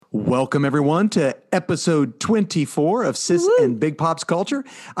Welcome, everyone, to episode 24 of Sis and Big Pop's Culture.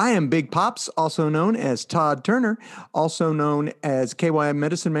 I am Big Pops, also known as Todd Turner, also known as KY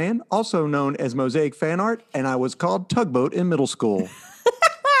Medicine Man, also known as Mosaic Fan Art, and I was called Tugboat in middle school.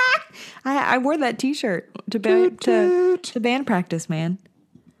 I wore that T-shirt to band practice, man.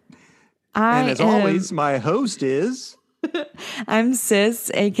 And as always, my host is... I'm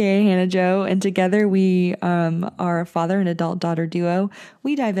Sis, aka Hannah Jo, and together we are a father and adult daughter duo.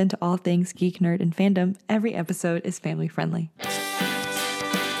 We dive into all things geek, nerd, and fandom. Every episode is family friendly.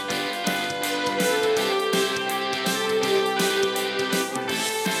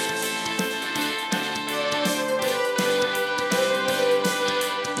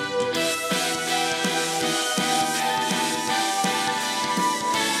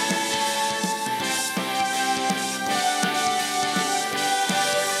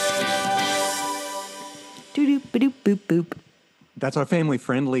 Boop, boop, boop. That's our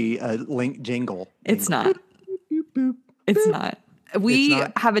family-friendly link jingle. It's not. Boop, boop. It's not. We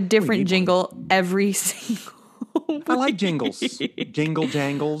have a different jingle every single week. I like jingles. Jingle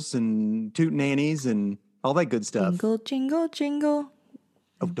jangles and toot nannies and all that good stuff. Jingle, jingle, jingle.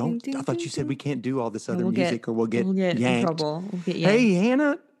 Oh, don't. I thought you said we can't do all this other music or we'll get yanked. In trouble. We'll get yanked. Hey,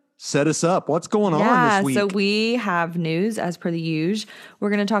 Hannah. Set us up. What's going on this week? So we have news as per the usual. We're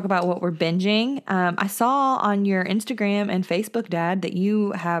going to talk about what we're binging. I saw on your Instagram and Facebook, Dad, that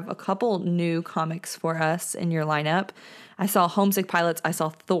you have a couple new comics for us in your lineup. I saw Homesick Pilots. I saw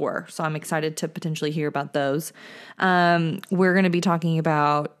Thor. So I'm excited to potentially hear about those. We're going to be talking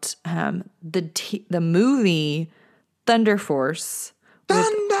about the movie Thunder Force.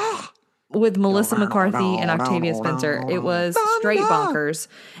 With Melissa McCarthy and Octavia Spencer. It was straight bonkers.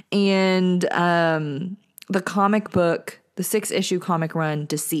 And the comic book, the 6-issue comic run,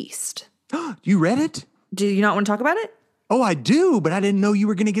 Deceased. You read it? Do you not want to talk about it? Oh, I do, but I didn't know you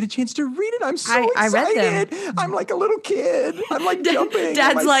were going to get a chance to read it. I'm so excited. I read them. I'm like a little kid. I'm like jumping.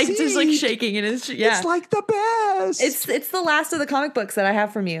 Dad's like seat. just like shaking in his It's like the best. It's the last of the comic books that I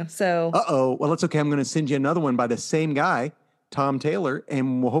have from you. So Well, it's okay. I'm going to send you another one by the same guy, Tom Taylor,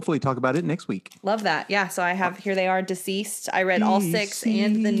 and we'll hopefully talk about it next week. Love that. Yeah, so I have, here they are, Deceased. I read all 6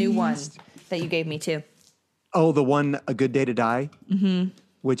 and the new one that you gave me too. Oh, the one, A Good Day to Die? Mm-hmm.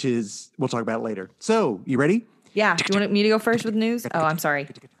 Which is, we'll talk about it later. So, you ready? Yeah. Do you want me to go first with news? Oh, I'm sorry.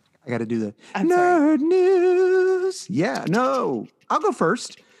 I got to do the I'm nerd news. Yeah, no. I'll go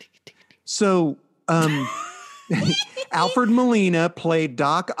first. So, Alfred Molina played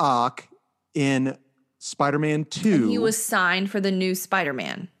Doc Ock in Spider-Man 2. And he was signed for the new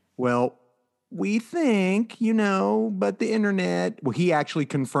Spider-Man. Well, we think, but the internet, he actually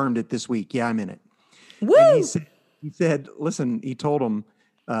confirmed it this week. Yeah, I'm in it. Woo! And he said, listen, he told him,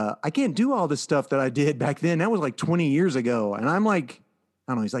 I can't do all this stuff that I did back then. That was like 20 years ago. And I'm like,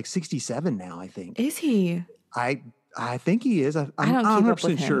 I don't know, he's like 67 now, I think. Is he? I think he is. I'm don't not keep up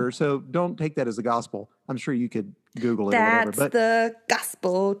with 100% him. sure. So don't take that as the gospel. I'm sure you could Google it or That's whatever. But the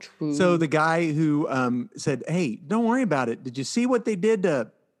gospel truth. so the guy who said, hey, don't worry about it. Did you see what they did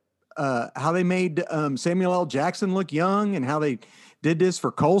to how they made Samuel L. Jackson look young and how they did this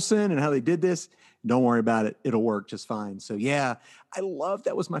for Coulson and how they did this? Don't worry about it. It'll work just fine. So, yeah, I love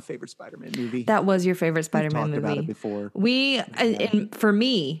that was my favorite Spider-Man movie. That was your favorite Spider-Man movie. We've talked about it before. And for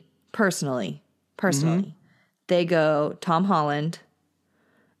me, personally, they go Tom Holland,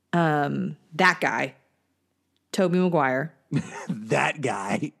 that guy, Tobey Maguire. That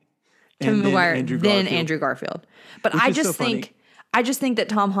guy. Tobey Maguire, then Garfield. Andrew Garfield. But Which I is just so funny. think that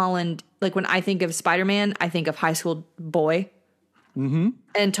Tom Holland, like when I think of Spider-Man, I think of high school boy. Mm-hmm.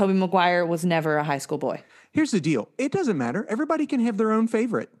 And Tobey Maguire was never a high school boy. Here's the deal. It doesn't matter. Everybody can have their own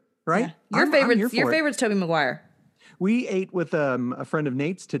favorite, right? Yeah. I'm here for Your it. favorite's Tobey Maguire. We ate with a friend of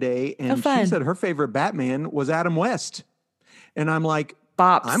Nate's today, and fun. she said her favorite Batman was Adam West. And I'm like,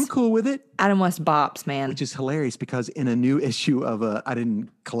 Bops. I'm cool with it. Adam West bops, man. Which is hilarious because in a new issue of I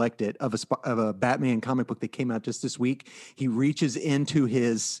didn't collect it, of a Batman comic book that came out just this week, he reaches into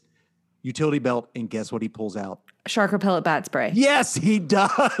his utility belt and guess what he pulls out? Shark repellent bat spray. Yes, he does.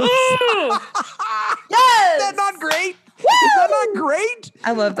 Yes! Is that not great? Woo! Is that not great?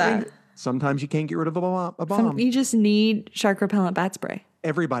 I love that. Sometimes you can't get rid of a bomb. You just need shark repellent bat spray.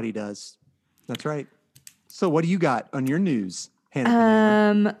 Everybody does. That's right. So what do you got on your news,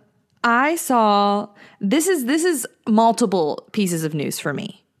 Hannah? I saw this is multiple pieces of news for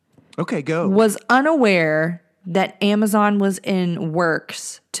me. Okay, go. Was unaware that Amazon was in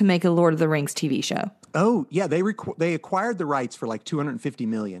works to make a Lord of the Rings TV show. Oh, yeah, they acquired the rights for like $250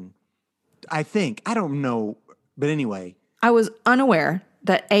 million. I think. I don't know, but anyway. I was unaware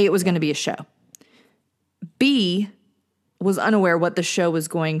that A, it was going to be a show. B, was unaware what the show was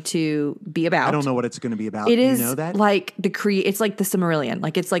going to be about. I don't know what it's going to be about. It is you know that? like it's like the Silmarillion.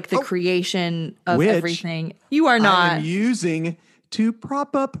 Like it's like the creation of which everything. You are not. I am using to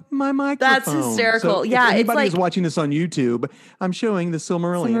prop up my microphone. That's hysterical. So Yeah, if it's anybody like is watching this on YouTube, I'm showing the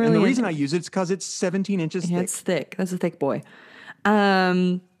Silmarillion. And the reason I use it is because it's 17 inches thick. It's thick. That's a thick boy.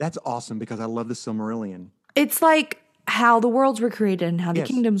 That's awesome because I love the Silmarillion. It's like how the worlds were created and how the Yes.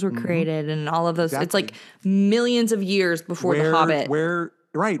 kingdoms were created and all of those. It's Exactly. like millions of years before the Hobbit. Where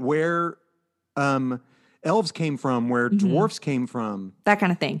elves came from, where dwarfs came from. That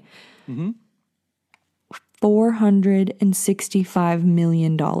kind of thing. Mm-hmm. $465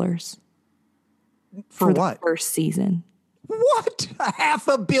 million For the what? first season. What?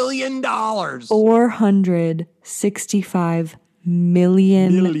 $500 million. $465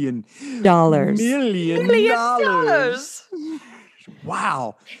 million. Million Dollars. dollars.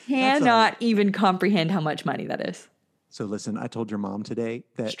 Wow. Cannot even comprehend how much money that is. So listen, I told your mom today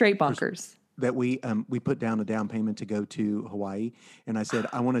that Straight bonkers. that we put down a down payment to go to Hawaii, and I said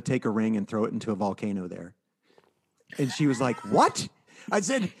I want to take a ring and throw it into a volcano there. And she was like, "What?" I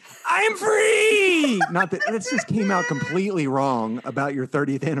said, "I am free." Not that this just came out completely wrong about your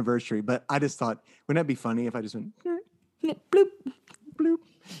 30th anniversary, but I just thought, wouldn't that be funny if I just went Bloop. bloop?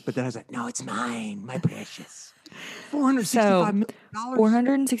 But then I was like, "No, it's mine, my precious." $465 million.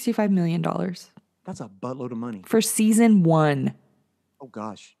 $465 million That's a buttload of money. for season 1. Oh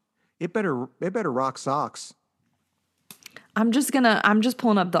gosh, it better rock socks. I'm just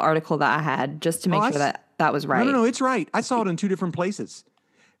pulling up the article that I had just to make sure that was right. No, it's right. I saw it in 2 different places,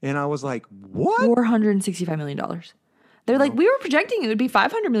 and I was like, "What?" $465 million. They're like, we were projecting it would be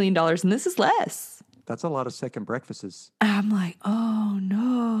 $500 million, and this is less. That's a lot of second breakfasts. And I'm like, oh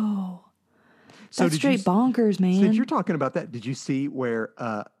no. So That's straight bonkers, man. Since you're talking about that, did you see where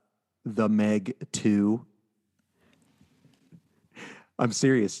the Meg 2? I'm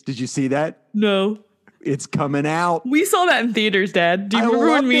serious. Did you see that? No. It's coming out. We saw that in theaters, Dad. Do you I remember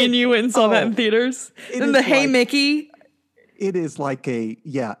when loved me it. and you went and saw that Oh, in theaters? it And the is Hey like- Mickey. It is like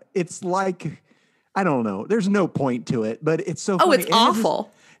it's like, I don't know. There's no point to it, but it's so Oh, funny. it's And this is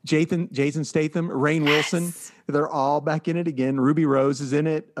awful. Jason Statham, Rainn Wilson, they're all back in it again. Ruby Rose is in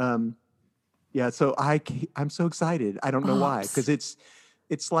it. Yeah, so I'm so excited. I don't know why, because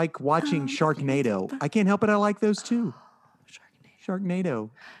it's like watching Sharknado. I can't help it. I like those too.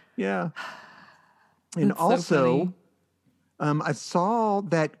 Sharknado. Yeah. And That's so also, I saw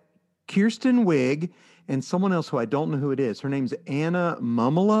that Kirsten Wiig and someone else who I don't know who it is. Her name's Anna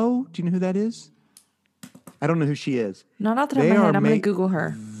Mumolo. Do you know who that is? I don't know who she is. Not off the top of my head. I'm going to Google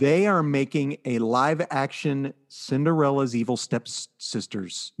her. They are making a live action Cinderella's Evil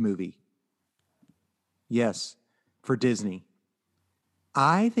Stepsisters movie. Yes, for Disney.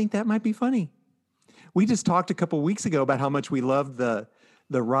 I think that might be funny. We just talked a couple of weeks ago about how much we loved the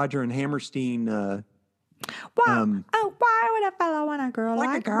Roger and Hammerstein. Why would a fellow want a girl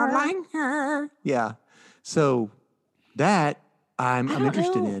like her? like her. Yeah. So that I'm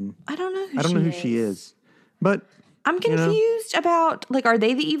interested in. I don't know who she is. But I'm confused about, like, are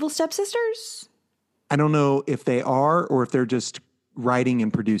they the evil stepsisters? I don't know if they are or if they're just writing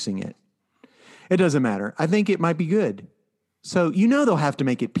and producing it. It doesn't matter. I think it might be good. So they'll have to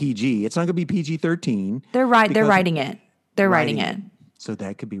make it PG. It's not going to be PG-13. They're right. They're writing it. They're writing it. So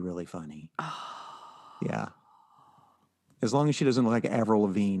that could be really funny. Yeah. As long as she doesn't look like Avril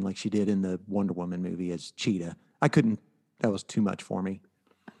Lavigne like she did in the Wonder Woman movie as Cheetah. That was too much for me.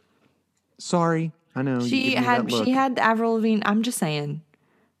 Sorry. I know. She had Avril Lavigne. I'm just saying.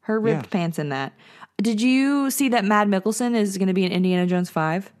 Her ripped pants in that. Did you see that Mad Mikkelsen is going to be in Indiana Jones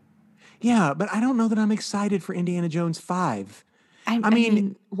 5? Yeah, but I don't know that I'm excited for Indiana Jones 5. I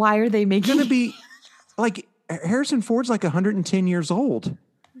mean, why are they making Going to be like Harrison Ford's like 110 years old.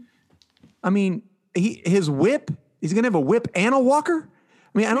 I mean, his whip, he's going to have a whip and a walker.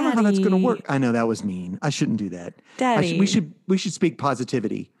 I mean, I don't know how that's going to work. I know that was mean. I shouldn't do that. Daddy. We should speak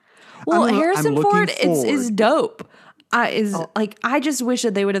positivity. Well, Harrison Ford is dope. I just wish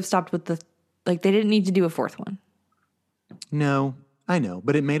that they would have stopped with they didn't need to do a fourth one. No, I know,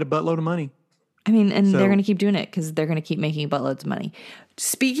 but it made a buttload of money. I mean, and they're going to keep doing it because they're going to keep making buttloads of money.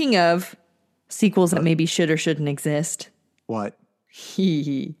 Speaking of sequels that maybe should or shouldn't exist. What?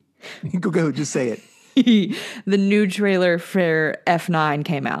 Hee Go, just say it. The new trailer for F9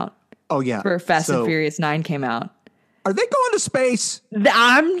 came out. Oh, yeah. For Fast and Furious 9 came out. Are they going to space?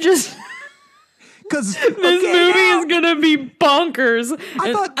 I'm just... Because this movie is going to be bonkers.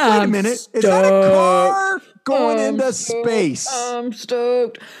 I thought, wait a minute. Stoked. Is that a car going into space? I'm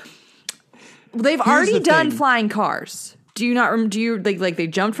stoked. They've already done flying cars. Do you not? Do you like they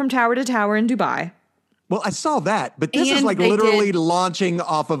jumped from tower to tower in Dubai? Well, I saw that, but this is And like they literally did- launching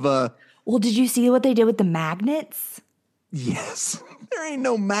off of a Well, did you see what they did with the magnets? yes. There ain't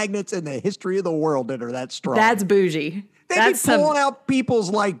no magnets in the history of the world that are that strong. That's bougie. They That's be pulling some. out people's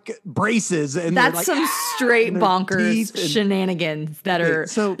like braces, and they're That's like, some "Ah!" straight and their bonkers teeth and- shenanigans that Okay, are.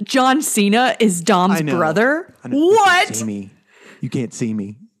 so- John Cena is Dom's I know. brother. I know. You can't What? see me. You can't see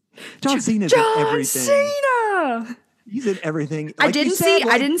me. John Cena's in John everything. Cena. He's in everything. I Like you didn't said, see. I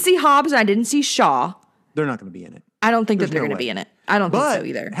like, didn't see Hobbs. And I didn't see Shaw. They're not going to be in it. I don't think There's that they're no going to way. be in it. I don't But think so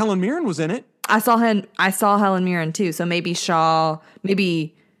either. Helen Mirren was in it. I saw him. I saw Helen Mirren too. So maybe Shaw.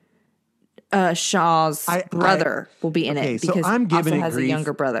 Maybe Shaw's brother will be in okay, it so because I'm giving also it has a grief.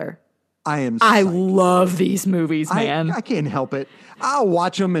 younger brother. I I love these movies, man. I can't help it. I'll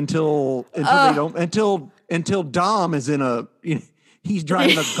watch them until they don't until Dom is in a he's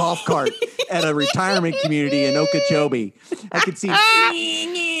driving a golf cart at a retirement community in Okeechobee. I could see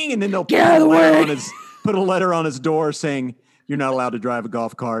and then they'll Get away. put a letter on his door saying you're not allowed to drive a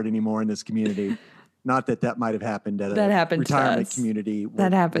golf cart anymore in this community. Not that might have happened at That a happened to retirement us. community.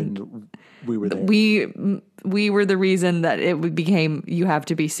 That happened. when we were there. We were the reason that it became you have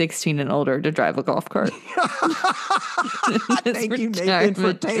to be 16 and older to drive a golf cart. Thank you, Nathan,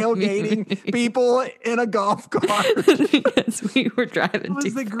 for tailgating people in a golf cart. Because we were driving It was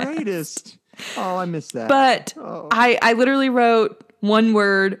too the fast. greatest. Oh, I missed that. But Oh. I literally wrote one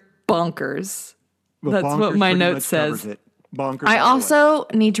word, bonkers. Well, That's what Bonkers my pretty note much says. covers it. Bonkers. I all the way. also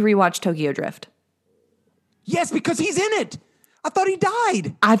need to rewatch Tokyo Drift. Yes, because he's in it. I thought he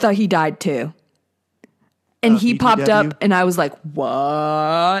died. I thought he died too. And he popped BTW? up and I was like,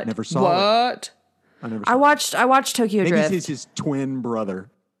 what? Never saw what? I never. I watched Tokyo Maybe Drift. he's his twin brother.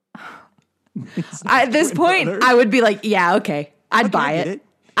 At this point, brother. I would be like, yeah, okay. I'd Okay, buy I get it.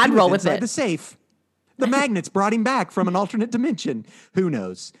 He I'd was roll with inside it. The safe. The magnets brought him back from an alternate dimension. Who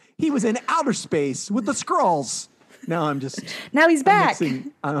knows? He was in outer space with the Skrulls. Now I'm just Now he's back.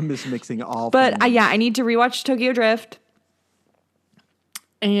 I'm just mixing all. But things. I need to rewatch Tokyo Drift.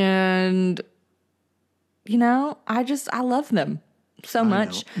 And I love them so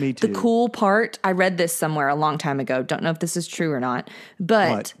much. know. Me The too. cool part, I read this somewhere a long time ago. Don't know if this is true or not, but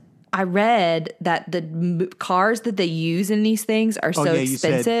What? I read that the cars that they use in these things are so yeah, you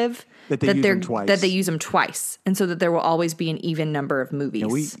said expensive that they use them twice. that they use them twice, and so that there will always be an even number of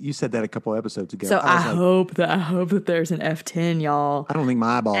movies. You said that a couple episodes ago. So I was like, I hope that there's an F10, y'all. I don't think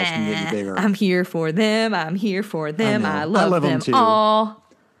my eyeballs can get any bigger. I'm here for them. I'm here for them. know. I I love love 'em them too. all.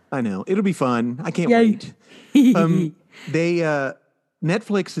 I know it'll be fun. I can't Yay. wait. They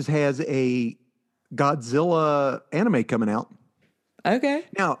Netflix has a Godzilla anime coming out. Okay.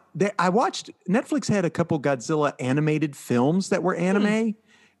 Now, I watched Netflix had a couple Godzilla animated films that were anime,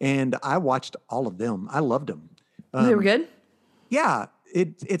 and I watched all of them. I loved them. They were good. Yeah,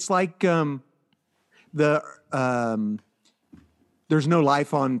 it's like there's no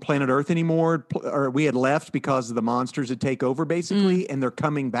life on planet Earth anymore, or we had left because the monsters had take over basically, and they're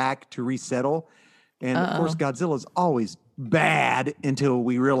coming back to resettle. And of course, Godzilla's always bad until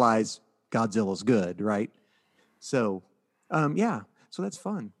we realize Godzilla's good, right? So, yeah, so that's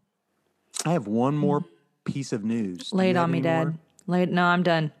fun. I have one more piece of news. Do Lay you it have on me, any Dad. more? No, I'm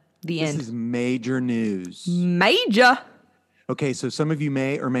done. The This end. is major news. Major. Okay, so some of you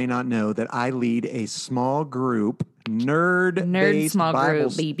may or may not know that I lead a small group, nerd-based small Bible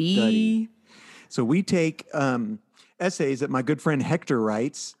group, baby. study. So we take essays that my good friend Hector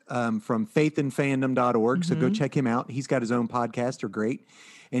writes from faithandfandom.org. So go check him out. He's got his own podcast. They're great.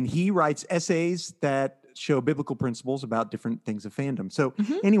 And he writes essays that show biblical principles about different things of fandom. So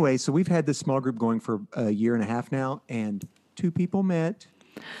anyway, so we've had this small group going for a year and a half now, and 2 people met,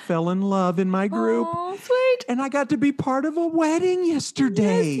 fell in love in my group. Oh, sweet. And I got to be part of a wedding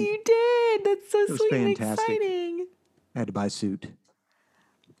yesterday. Yes, you did. That's so was sweet and fantastic. exciting. I had to buy a suit.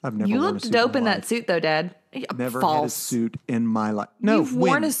 I've never You worn a looked suit dope in my that life. suit, though, Dad. Never False. had a suit in my life. No, You've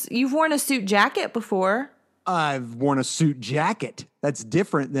worn when? you've worn a suit jacket before. I've worn a suit jacket. That's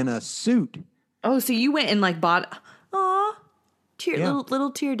different than a suit. Oh, so you went and bought. Aw, tear, Yeah.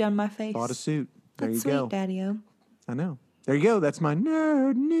 little tear down my face. Bought a suit. There That's you sweet, go. Daddy-o. I know. There you go. That's my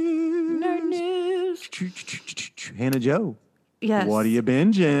nerd news. Nerd news. Hannah Joe. Yes. What are you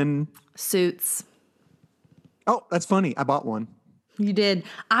binging? Suits. Oh, that's funny. I bought one. You did.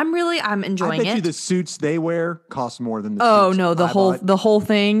 I'm I enjoying bet you it. the suits they wear cost more than the Oh suits no, I bought. the whole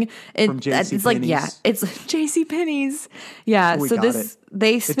thing. From JC It's like, yeah, Penney's. it's JC Penney's. Yeah. We So got this it.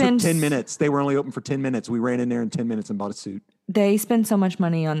 they It took spend 10 minutes. They were only open for 10 minutes. We ran in there in 10 minutes and bought a suit. they spend so much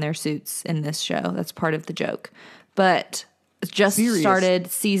money on their suits in this show. That's part of the joke. But it's just Serious? started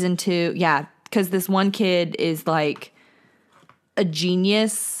season 2. Yeah, because this one kid is like a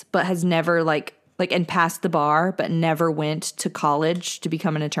genius, but has never like, and passed the bar, but never went to college to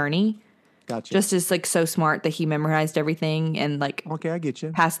become an attorney. Gotcha. Just is like so smart that he memorized everything and like okay, I get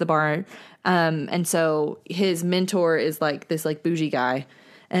you. passed the bar. And so his mentor is like this like bougie guy,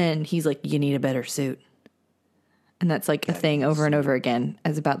 and he's like, you need a better suit. And that's like a thing over and over again,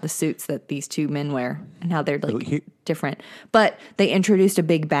 as about the suits that these two men wear and how they're like different. But they introduced a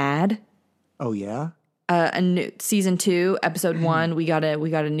big bad. Oh yeah. A new season 2, episode 1. We got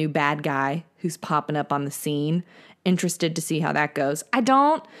a new bad guy who's popping up on the scene. Interested to see how that goes. I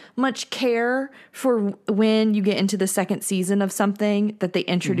don't much care for when you get into the second season of something that they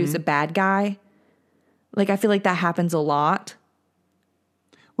introduce a bad guy. Like, I feel like that happens a lot.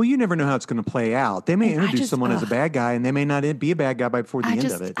 Well, you never know how it's going to play out. They may introduce someone as a bad guy, and they may not be a bad guy before the end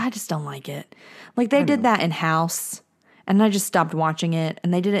of it. I just don't like it. Like, they did that in House, and I just stopped watching it.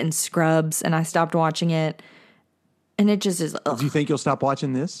 And they did it in Scrubs, and I stopped watching it. And it just is. Ugh. Do you think you'll stop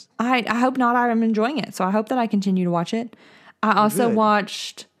watching this? I hope not. I'm enjoying it, so I hope that I continue to watch it. I also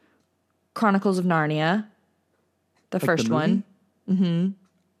watched Chronicles of Narnia, the first one. Mm-hmm.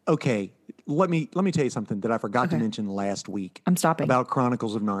 Okay, let me tell you something that I forgot to mention last week. I'm stopping. About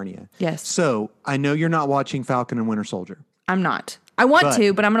Chronicles of Narnia. Yes. So I know you're not watching Falcon and Winter Soldier. I'm not. I want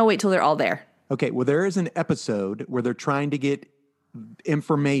to, but I'm going to wait till they're all there. Okay, well, there is an episode where they're trying to get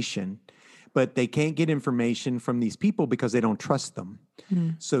information, but they can't get information from these people because they don't trust them.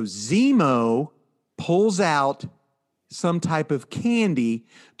 So Zemo pulls out some type of candy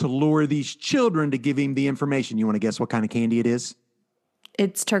to lure these children to give him the information. You want to guess what kind of candy it is?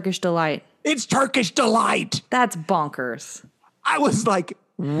 It's Turkish Delight. It's Turkish Delight. That's bonkers. I was like,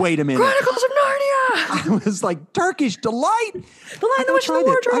 wait a minute. Chronicles of Narnia. I was like, Turkish Delight. The Lion, the Witch, and the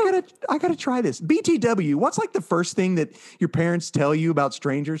Wardrobe. I gotta try this. BTW. What's like the first thing that your parents tell you about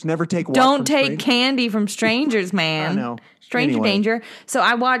strangers? Never take. Don't take candy from strangers, man. I know. Stranger danger. So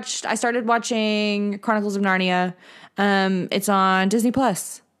I started watching Chronicles of Narnia. It's on Disney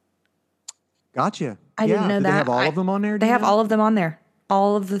Plus. Gotcha. I didn't know that. They have all of them on there. They have all of them on there.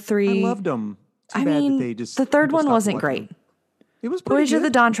 All of the 3. I loved them. I mean, the third one wasn't great. It was pretty Voyage of good. the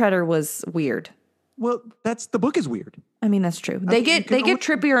Dawn Treader was weird. Well, the book is weird. I mean, that's true. They get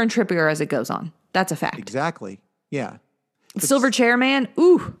trippier and trippier as it goes on. That's a fact. Exactly. Yeah. Silver Chair Man.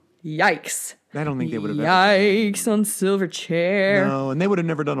 Ooh, yikes. I don't think they would have. Yikes on Silver Chair. No, and they would have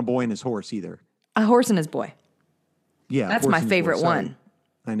never done A Boy and His Horse either. A Horse and His Boy. Yeah, that's my favorite one.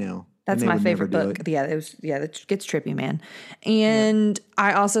 I know. That's my favorite book. Yeah, that gets trippy, man. And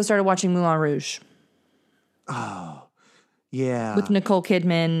I also started watching Moulin Rouge. Oh, yeah. With Nicole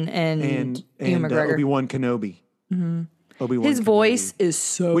Kidman and Ewan McGregor. Obi-Wan Kenobi. Mm-hmm. Obi-Wan his Kenobi. voice is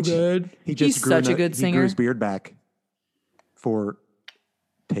so good. He's such a good singer. He grew his beard back for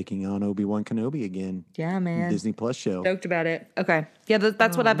taking on Obi-Wan Kenobi again. Yeah, man. Disney Plus show. Stoked about it. Okay. Yeah,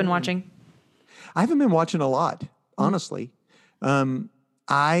 that's what I've been watching. I haven't been watching a lot, honestly.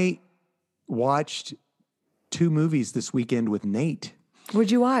 I watched 2 movies this weekend with Nate.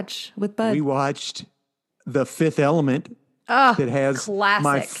 What'd you watch with Bud? We watched The Fifth Element. Oh, that has classic.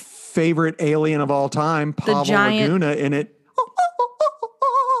 My favorite alien of all time, Pavel Laguna, in it.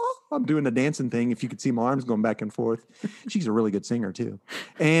 I'm doing the dancing thing. If you could see my arms going back and forth. She's a really good singer, too.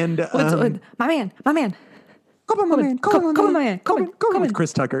 And my man. Come on, with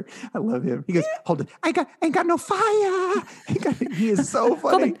Chris Tucker. I love him. He goes, hold it. I ain't got no fire. He is so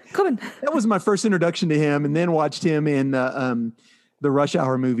funny. Come on. That was my first introduction to him, and then watched him in the Rush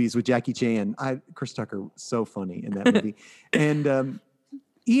Hour movies with Jackie Chan. Chris Tucker, so funny in that movie. And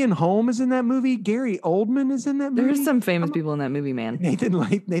Ian Holm is in that movie. Gary Oldman is in that movie. There's some famous people in that movie, man.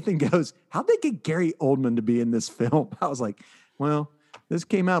 Nathan goes, how'd they get Gary Oldman to be in this film? I was like, well, this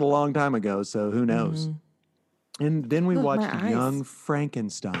came out a long time ago, so who knows? And then we watched Young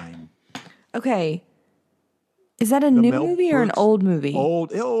Frankenstein. Okay. Is that a new movie or an old movie?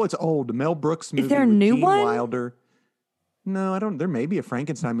 Old. Oh, it's old. The Mel Brooks movie. Is there a new Gene one? Wilder. No, I don't. There may be a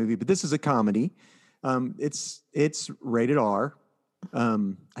Frankenstein movie, but this is a comedy. It's rated R.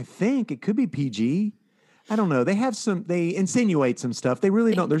 I think it could be PG. I don't know. They insinuate some stuff. They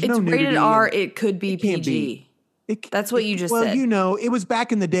really don't. There's no nudity. It's rated R. It could be PG. That's what you just said. Well, you know, it was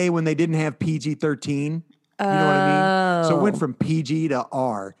back in the day when they didn't have PG-13. You know what I mean? So it went from PG to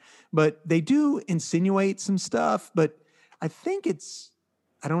R. But they do insinuate some stuff. But I think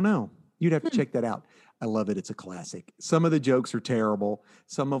I don't know. You'd have to check that out. I love it. It's a classic. Some of the jokes are terrible.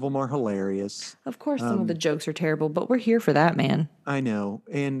 Some of them are hilarious. Of course, some of the jokes are terrible, but we're here for that, man. I know.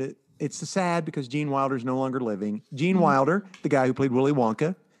 And it's sad because Gene Wilder's no longer living. Gene Wilder, the guy who played Willy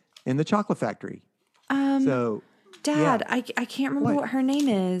Wonka in The Chocolate Factory. Dad, yeah. I can't remember what her name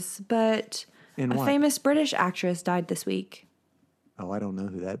is, but a famous British actress died this week. Oh, I don't know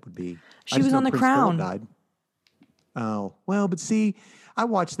who that would be. I She just was know on The Prince Philip Crown. died. Oh, well, but see, I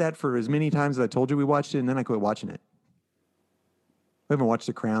watched that for as many times as I told you we watched it, and then I quit watching it. We haven't watched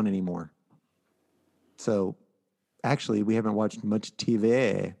The Crown anymore. So, actually, we haven't watched much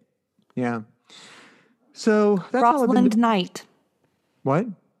TV. Yeah. So that's all I've been Rosalind doing. Knight. What?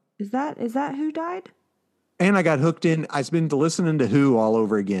 Is that who died? And I got hooked in. I've been listening to Who all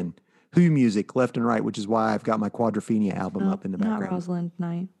over again. Who music, left and right, which is why I've got my Quadrophenia album up in the Not background. Rosalind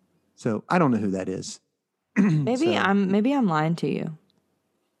Knight. So I don't know who that is. Maybe I'm lying to you.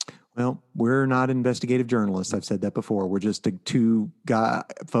 Well, we're not investigative journalists. I've said that before. We're just two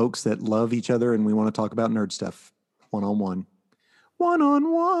folks that love each other and we want to talk about nerd stuff one-on-one.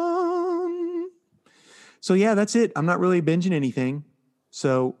 One-on-one. So yeah, that's it. I'm not really binging anything.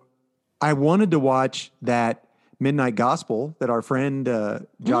 So I wanted to watch that Midnight Gospel that our friend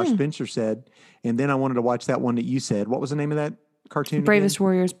Josh Spencer said. And then I wanted to watch that one that you said. What was the name of that cartoon? Bravest again?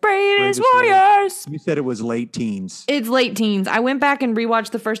 Warriors. Bravest Warriors. You said it was late teens. It's late teens. I went back and rewatched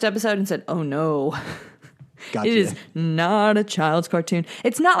the first episode and said, oh no. Gotcha. It is not a child's cartoon.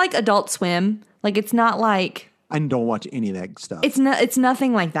 It's not like Adult Swim. Like, it's not like... I don't watch any of that stuff. It's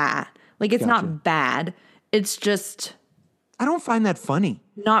nothing like that. Like, it's Gotcha. not bad. It's just I don't find that funny.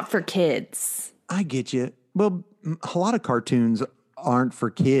 not for kids. I get you. Well, a lot of cartoons aren't for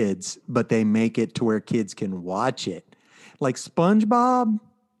kids, but they make it to where kids can watch it. Like SpongeBob.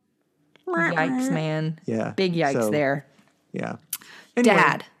 Yikes, man. Yeah. Big yikes So, there. Yeah. Anyway,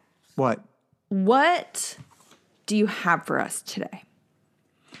 Dad, what? what do you have for us today?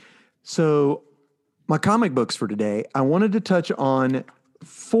 So my comic books for today, I wanted to touch on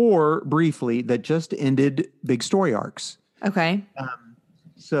 4 briefly that just ended big story arcs. Okay.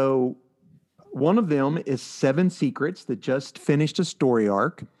 So one of them is 7 Secrets that just finished a story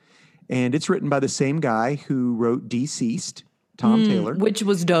arc, and it's written by the same guy who wrote Deceased, Tom Taylor. Which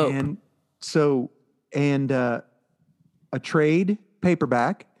was dope. And so, a trade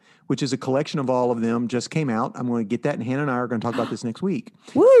paperback, which is a collection of all of them, just came out. I'm going to get that, and Hannah and I are going to talk about this next week.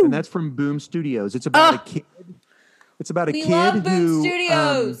 Woo! And that's from Boom Studios. It's about a kid. It's about a We kid love Boom who.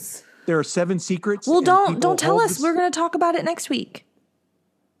 Studios. There are 7 secrets. Well, and don't people tell hold us. this- We're going to talk about it next week.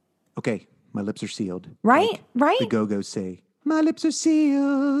 Okay, my lips are sealed. Right? Like Right? the Go-Go's say, my lips are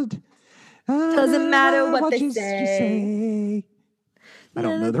sealed. Doesn't matter what they you say. I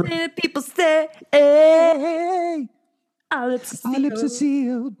don't know the rest. People say, Hey, our lips my lips are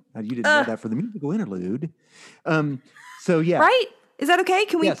sealed. You didn't know that for the musical interlude. So yeah. Right? Is that okay?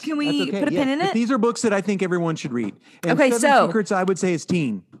 Can we Yes, can that's we okay. put a pin Yes. in But it? these are books that I think everyone should read. And Okay, 7 so- Secrets I would say is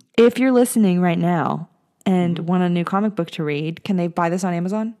teen. If you're listening right now and Mm-hmm. want a new comic book to read, can they buy this on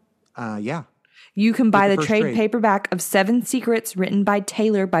Amazon? Yeah. You can buy the the first trade trade. paperback of 7 Secrets written by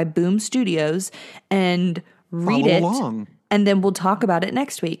Taylor by Boom Studios and read Follow it. along. And then we'll talk about it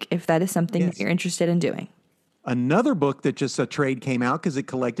next week if that is something Yes. that you're interested in doing. Another book that just a trade came out because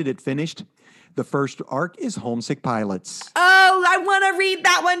it finished the first arc is Homesick Pilots. Oh, I want to read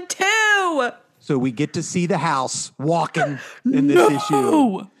that one too. So we get to see the house walking in this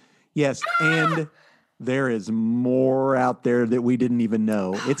issue. Yes, and there is more out there that we didn't even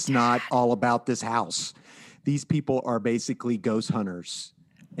know. It's not all about this house. These people are basically ghost hunters,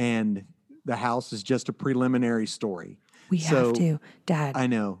 and the house is just a preliminary story. We So, have to, Dad. I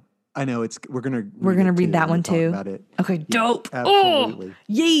know. We're gonna read that one talk too. About it. Okay, dope. Absolutely.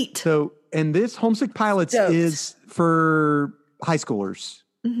 Oh, yeet. So, and this Homesick Pilots Stoked. is for high schoolers.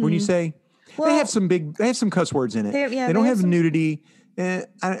 When you say Well, they have some cuss words in it. they- yeah, they don't they have have some- nudity.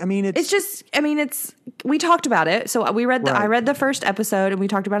 I mean, It's just, I mean, we talked about it. So I Right. read the first episode and we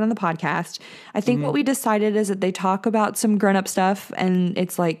talked about it on the podcast. I think what we decided is that they talk about some grown up stuff and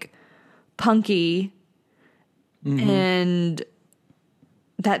it's like punky and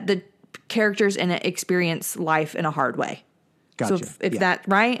that the characters in it experience life in a hard way. gotcha. So if Yeah. that,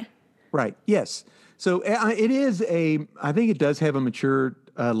 right? Right. Yes. So I think it does have a mature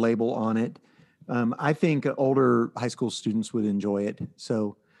label on it. I think older high school students would enjoy it.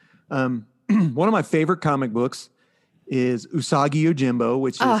 So one of my favorite comic books is Usagi Yojimbo,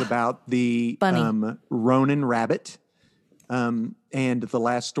 which is about the bunny. Ronin rabbit. And the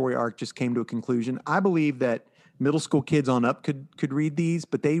last story arc just came to a conclusion. I believe that middle school kids on up could read these,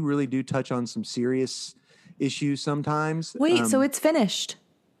 but they really do touch on some serious issues sometimes. Wait, so it's finished.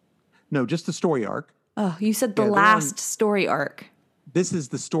 No, just the story arc. Oh, you said the they're on- last story arc. This is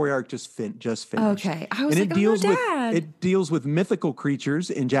the story arc just finished. Okay. I was and like, oh, Dad. it deals with mythical creatures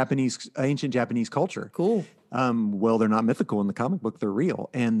in ancient Japanese culture. Cool. Well, they're not mythical in the comic book; they're real.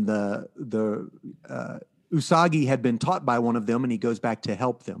 And the Usagi had been taught by one of them, and he goes back to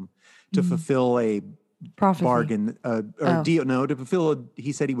help them to fulfill a Prophecy. bargain or deal. No, to fulfill.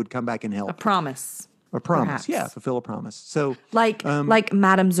 He said he would come back and help. A promise. A promise. Perhaps. Yeah, fulfill a promise. So Like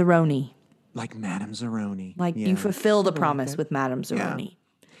Madame Zeroni. like Madame Zeroni. Like Yeah, you fulfill the sort of like promise that. with Madame Zeroni.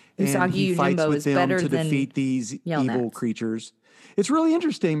 And Usagi he fights Yojimbo with is them better to than defeat these Yell evil Nats. creatures. It's really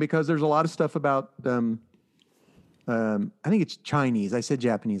interesting because there's a lot of stuff about I think it's Chinese. I said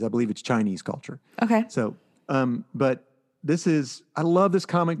Japanese. I believe it's Chinese culture. Okay. So, but this is, I love this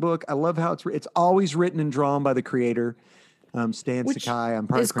comic book. I love how it's always written and drawn by the creator, Stan Which Sakai. I'm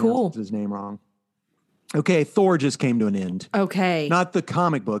probably is pronouncing cool. his name wrong. Okay, Thor just came to an end. Okay. Not the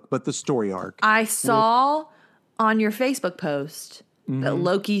comic book, but the story arc. I saw on your Facebook post Mm-hmm. that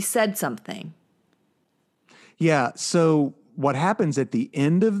Loki said something. Yeah. So what happens at the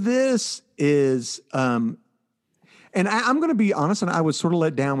end of this is, and I'm going to be honest, and I was sort of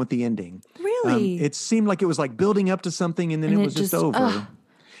let down with the ending. Really? It seemed like it was like building up to something, and then And it it was just just- over. ugh.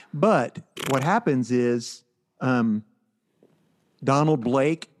 But what happens is, Donald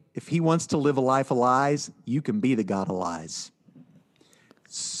Blake, if he wants to live a life of lies, you can be the god of lies.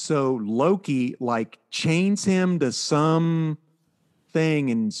 So Loki like chains him to some thing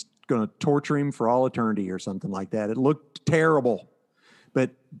and going to torture him for all eternity or something like that. It looked terrible,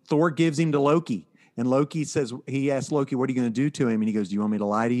 but Thor gives him to Loki, and Loki says, he asks Loki, what are you going to do to him? And he goes, do you want me to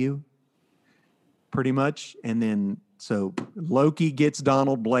lie to you? Pretty much. And then, so Loki gets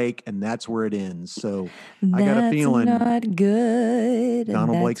Donald Blake, and that's where it ends. So I got a feeling not good. Donald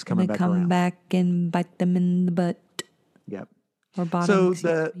and Blake's that's coming gonna back come around. back and bite them in the butt Yep. or bottom. So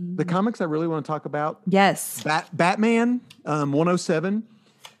excuse me. the comics I really want to talk about, Yes. Batman 107.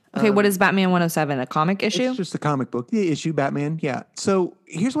 Okay, what is Batman 107? A comic issue? It's just a comic book, the issue Batman. Yeah. So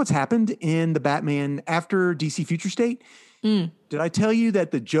here's what's happened in the Batman after DC Future State. Did I tell you that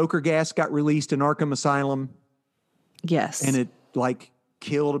the Joker gas got released in Arkham Asylum Yes. and it like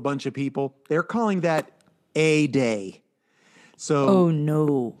killed a bunch of people? They're calling that A Day. So oh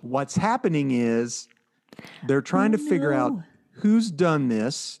no. what's happening is they're trying to figure out who's done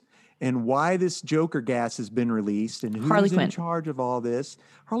this and why this Joker gas has been released and who's Harley in Quinn. charge of all this.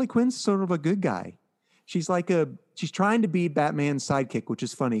 Harley Quinn's sort of a good guy. She's she's trying to be Batman's sidekick, which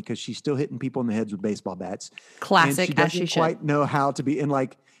is funny because she's still hitting people in the heads with baseball bats. Classic, and as she she doesn't should. quite know how to be, and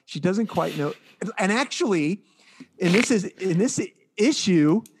like she doesn't quite know. And actually, in this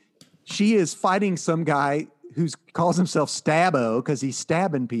issue, she is fighting some guy who calls himself Stabbo because he's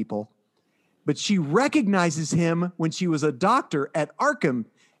stabbing people. But she recognizes him when she was a doctor at Arkham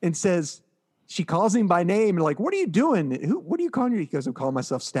and says, she calls him by name and like, what are you doing? What are you calling you? He goes, I'm calling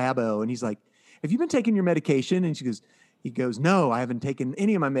myself Stabbo. And he's like, have you been taking your medication? And he goes, no, I haven't taken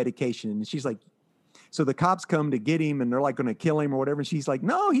any of my medication. And she's like, so the cops come to get him and they're like going to kill him or whatever. And she's like,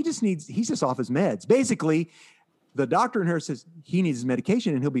 no, he's just off his meds. Basically, the doctor in her says he needs his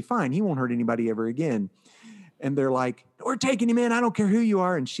medication and he'll be fine. He won't hurt anybody ever again. And they're like, we're taking him in. I don't care who you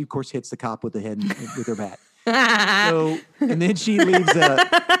are. And she, of course, hits the cop with the head with her bat. So, and then she leaves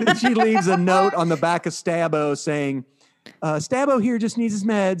a note on the back of Stabbo saying, Stabbo here just needs his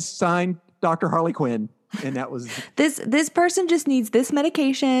meds. Signed, Dr. Harley Quinn. And that was This person just needs this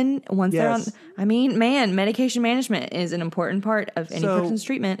medication once they're on. Yes. I mean, man, medication management is an important part of any So, person's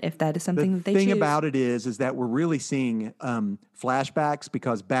treatment if that is something the that they thing choose. about it is that we're really seeing flashbacks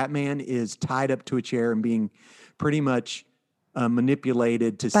because Batman is tied up to a chair and being pretty much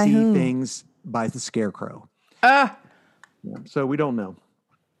manipulated to By see whom? things by the Scarecrow. So we don't know.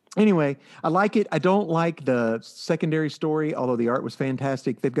 Anyway, I like it. I don't like the secondary story, although the art was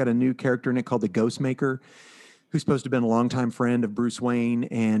fantastic. They've got a new character in it called the Ghostmaker, who's supposed to have been a longtime friend of Bruce Wayne.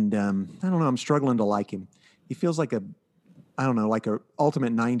 And I don't know, I'm struggling to like him. He feels like a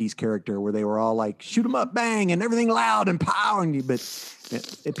ultimate 90s character where they were all like, shoot 'em up, bang, and everything loud and pow. But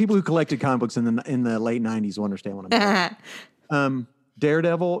people who collected comic books in the late 90s will understand what I'm saying.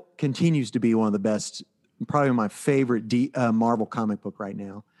 Daredevil continues to be one of the best, probably my favorite Marvel comic book right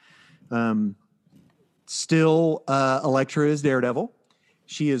now. Still, Elektra is Daredevil.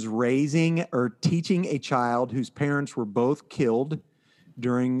 She is raising or teaching a child whose parents were both killed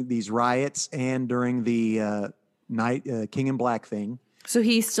during these riots and during the King in Black thing. So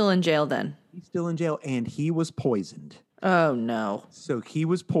he's still in jail then? He's still in jail, and he was poisoned. Oh, no. So he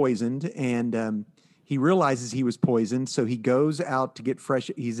was poisoned, and he realizes he was poisoned. So he goes out to get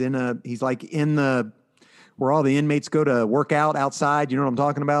fresh. He's like in the where all the inmates go to work out outside. You know what I'm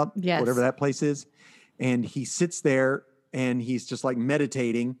talking about? Yes. Whatever that place is. And he sits there and he's just like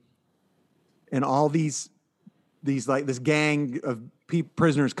meditating. And all these like this gang of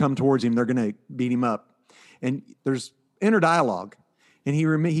prisoners come towards him. They're going to beat him up. And there's inner dialogue. And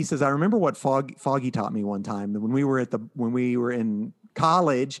he says, I remember what Foggy taught me one time when we were in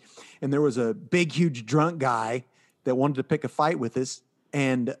college, and there was a big, huge drunk guy that wanted to pick a fight with us,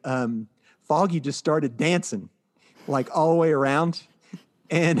 and Foggy just started dancing, like all the way around.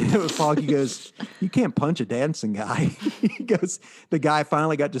 And Foggy goes, "You can't punch a dancing guy." He goes, the guy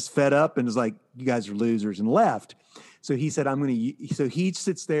finally got just fed up and was like, "You guys are losers," and left. So he said, so he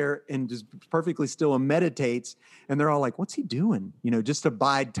sits there and just perfectly still and meditates. And they're all like, "What's he doing?" Just to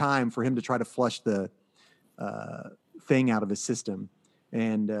bide time for him to try to flush the thing out of his system.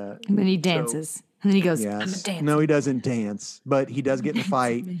 And then he dances. And then he goes, "I'm a dancer." No, he doesn't dance, but he does get in a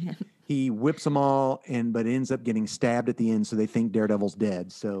fight. He whips them all, but ends up getting stabbed at the end, so they think Daredevil's dead.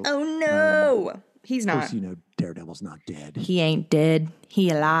 So, oh no, he's not. Of course, Daredevil's not dead. He ain't dead. He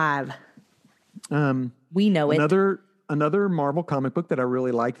alive. We know it. Another Marvel comic book that I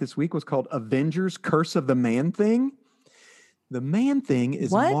really liked this week was called Avengers: Curse of the Man-Thing. The Man-Thing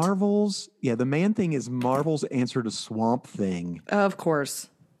is Marvel's. Yeah, the Man-Thing is Marvel's answer to Swamp Thing. Of course.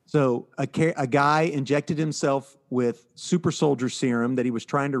 So a guy injected himself with super soldier serum that he was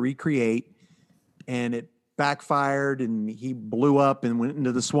trying to recreate, and it backfired, and he blew up and went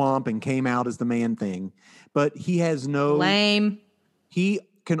into the swamp and came out as the Man-Thing. But he has no lame. He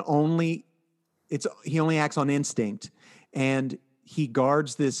only acts on instinct, and he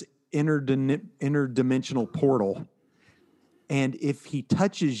guards this interdimensional portal. And if he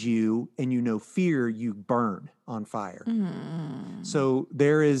touches you and fear, you burn on fire. So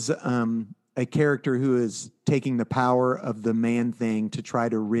there is a character who is taking the power of the Man-Thing to try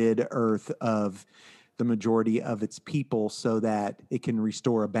to rid Earth of the majority of its people so that it can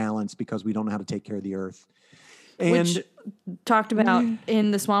restore a balance, because we don't know how to take care of the Earth. And which talked about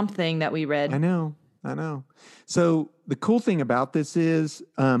in the Swamp Thing that we read. I know. So the cool thing about this is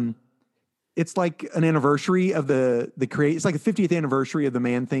it's like an anniversary of it's like the 50th anniversary of the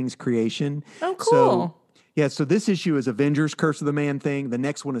Man-Thing's creation. Oh, cool. So this issue is Avengers: Curse of the Man-Thing. The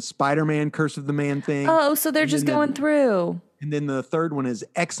next one is Spider-Man: Curse of the Man-Thing. Oh, so they're just going through. And then the third one is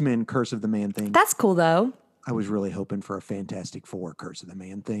X-Men: Curse of the Man-Thing. That's cool, though. I was really hoping for a Fantastic Four Curse of the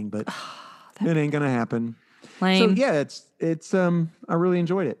Man-Thing, but it ain't gonna happen. Lame. So yeah, it's I really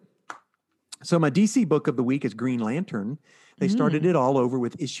enjoyed it. So my DC book of the week is Green Lantern. They started it all over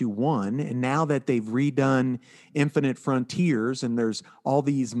with issue 1, and now that they've redone Infinite Frontiers, and there's all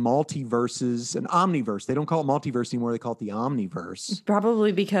these multiverses, an omniverse. They don't call it multiverse anymore; they call it the Omniverse.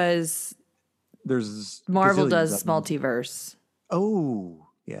 Probably because there's Marvel does multiverse. Oh,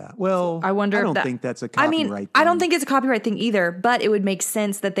 yeah. Well, I wonder. I don't think that's a copyright thing. I don't think it's a copyright thing either. But it would make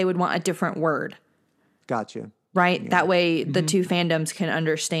sense that they would want a different word. Gotcha. Right. Yeah. That way, the two fandoms can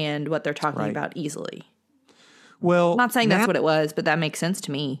understand what they're talking about easily. Well, I'm not saying that's what it was, but that makes sense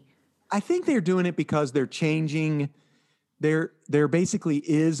to me. I think they're doing it because they're changing. There basically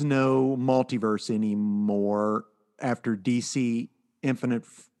is no multiverse anymore after DC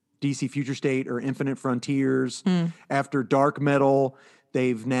Future State or Infinite Frontiers. After Dark Metal,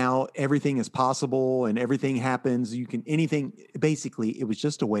 they've now everything is possible and everything happens. Basically, it was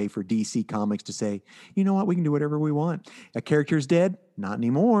just a way for DC Comics to say, you know what, we can do whatever we want. A character's dead, not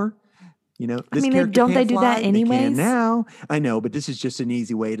anymore. Don't they do that anyways? They can now. I know, but this is just an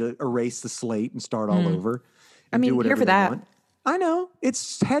easy way to erase the slate and start all over. And do whatever here for that. Want. I know.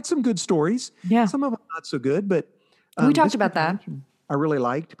 It's had some good stories. Yeah. Some of them not so good, but we talked about that. I really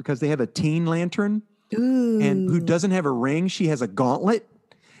liked because they have a teen lantern and who doesn't have a ring. She has a gauntlet,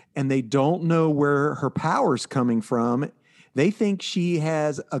 and they don't know where her power's coming from. They think she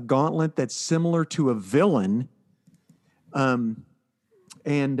has a gauntlet that's similar to a villain.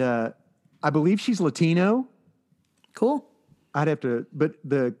 I believe she's Latino. Cool. I'd have to, but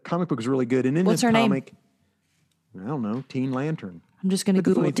the comic book is really good. And in What's this her comic, name? I don't know, Teen Lantern. I'm just going to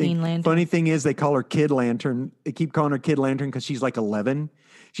Google Teen Lantern. Funny thing is they call her Kid Lantern. They keep calling her Kid Lantern because she's like 11.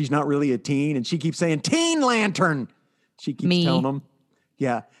 She's not really a teen. And she keeps saying Teen Lantern. She keeps telling them.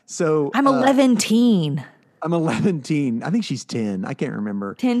 Yeah. So I'm 11 teen. I'm 11 teen. I think she's 10. I can't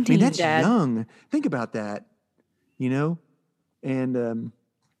remember. 10 teen, that's Dad. Young. Think about that, and,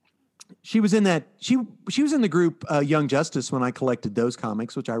 she was in that. She was in the group Young Justice when I collected those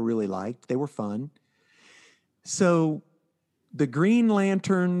comics, which I really liked. They were fun. So the Green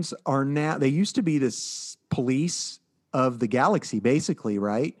Lanterns are now. They used to be this police of the galaxy, basically,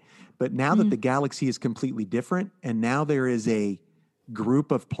 right? But now that the galaxy is completely different, and now there is a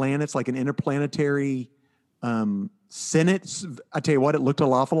group of planets, like an interplanetary Senate. I tell you what, it looked an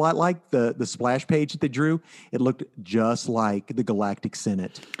awful lot like the splash page that they drew. It looked just like the Galactic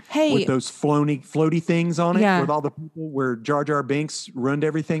Senate. Hey, with those floaty things on it, yeah. with all the people where Jar Jar Binks ruined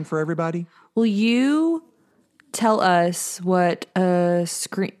everything for everybody. Will you tell us what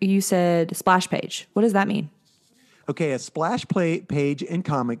you said splash page? What does that mean? Okay, a page in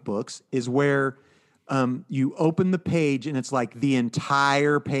comic books is where you open the page and it's like the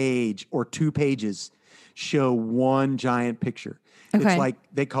entire page or 2 pages show one giant picture. It's Okay. like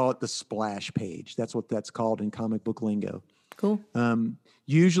they call it the splash page. That's what that's called in comic book lingo. Cool.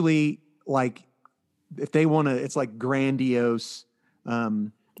 Usually, like if they want to, it's like grandiose.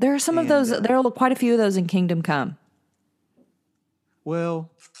 There are some of And those. There are quite a few of those in Kingdom Come. well,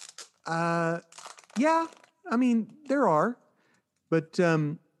 yeah, I mean there are, but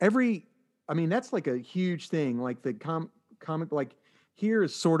I mean that's like a huge thing. Like the comic, like here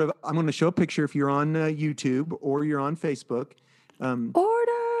is sort of. I'm going to show a picture if you're on YouTube or you're on Facebook.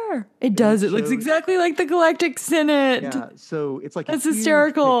 Order. It And does. it It looks shows, exactly like the Galactic Senate. yeah. So it's like a That's huge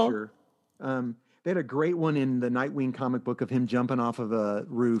hysterical. picture. They had a great one in the Nightwing comic book of him jumping off of a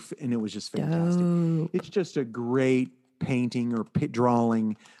roof, and it was just fantastic. Dope. It's just a great painting or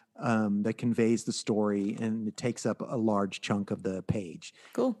drawing that conveys the story, and it takes up a large chunk of the page.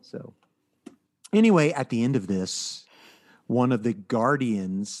 Cool. So, anyway, at the end of this, one of the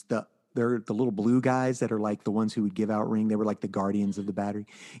Guardians, they're the little blue guys that are like the ones who would give out ring. They were like the guardians of the battery.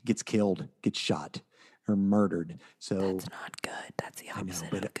 Gets killed, gets shot, or murdered. So That's not good. That's the I know,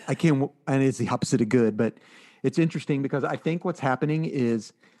 opposite but of good. I can't, and it's the opposite of good. But it's interesting because I think what's happening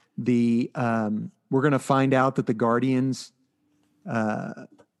is we're going to find out that the Guardians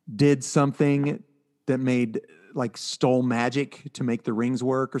did something that like stole magic to make the rings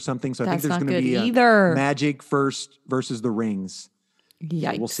work or something. So I think That's there's not going to good be either. magic first versus the rings.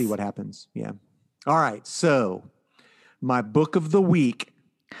 Yikes. So we'll see what happens. Yeah. All right. So my book of the week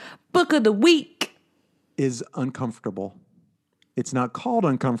Book of the week. is uncomfortable. It's not called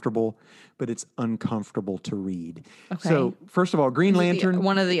uncomfortable, but it's uncomfortable to read. Okay. So first of all, Green Is it Lantern.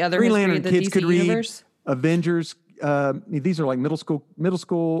 one of the other Green history Lantern of the kids DC could read. universe? Avengers. These are like middle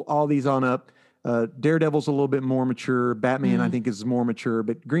school. All these on up. Daredevil's a little bit more mature. Batman, I think, is more mature.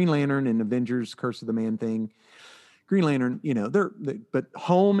 But Green Lantern and Avengers: Curse of the Man Thing. Green Lantern, but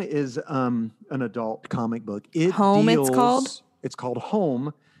Home is an adult comic book. Home, it's called? It's called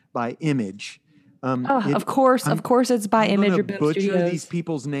Home by Image. Of course, it's by I'm Image gonna or Boom butcher Studios. these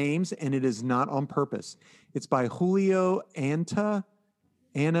people's names, and it is not on purpose. It's by Julio Anna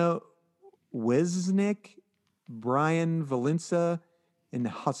Wesnick, Brian Valenza, and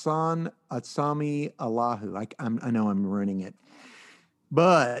Hassan Atsami Allahu. I know I'm ruining it,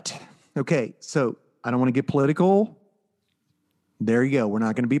 but okay. So I don't want to get political. There you go. We're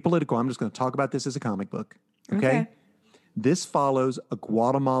not going to be political. I'm just going to talk about this as a comic book. Okay. This follows a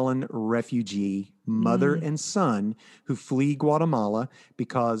Guatemalan refugee, mother and son, who flee Guatemala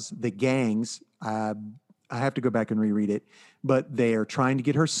because the gangs, I have to go back and reread it, but they are trying to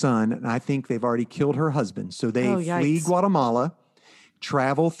get her son, and I think they've already killed her husband. So they flee Guatemala,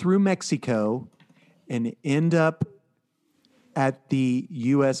 travel through Mexico, and end up at the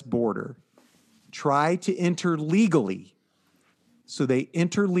U.S. border. Try to enter legally. So they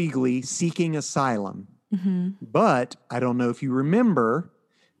enter legally seeking asylum. But I don't know if you remember,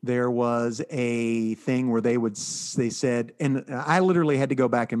 there was a thing where they said, and I literally had to go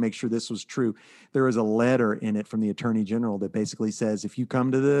back and make sure this was true. There was a letter in it from the Attorney General that basically says, if you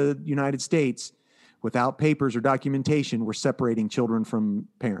come to the United States without papers or documentation, we're separating children from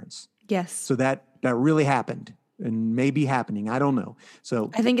parents. Yes. So that really happened and may be happening. I don't know.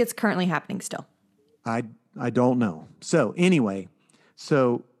 So I think it's currently happening still. I don't know. So anyway,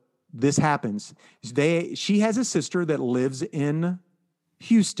 this happens. She has a sister that lives in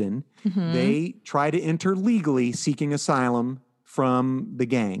Houston. They try to enter legally seeking asylum from the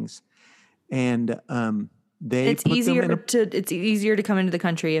gangs. And It's easier to come into the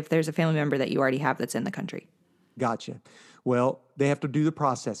country if there's a family member that you already have that's in the country. Gotcha. Well, they have to do the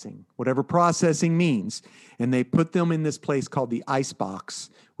processing, whatever processing means. And they put them in this place called the ice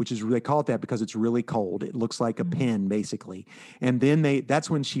box, which is, they call it that because it's really cold. It looks like a pin, basically. And then that's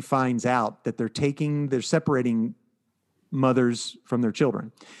when she finds out that they're separating mothers from their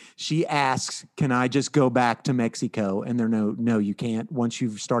children. She asks, can I just go back to Mexico? And they're no, you can't. Once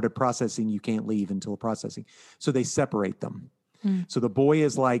you've started processing, you can't leave until processing. So they separate them. So the boy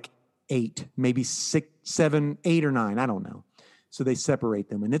is like 8, maybe 6, 7, 8 or 9. I don't know. So they separate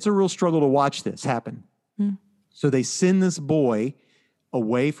them. And it's a real struggle to watch this happen. So they send this boy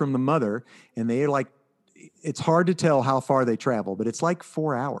away from the mother, and they're like, it's hard to tell how far they travel, but it's like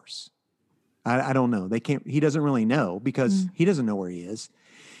 4 hours. I don't know. He doesn't really know because he doesn't know where he is.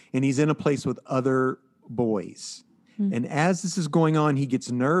 And he's in a place with other boys. And as this is going on, he gets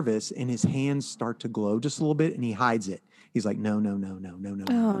nervous and his hands start to glow just a little bit and he hides it. He's like, no.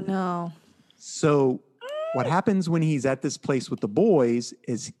 Oh, no. So what happens when he's at this place with the boys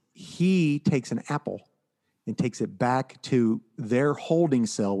is he takes an apple and takes it back to their holding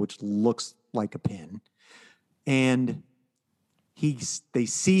cell, which looks like a pen. And they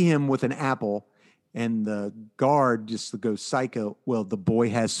see him with an apple, and the guard just goes psycho. Well, the boy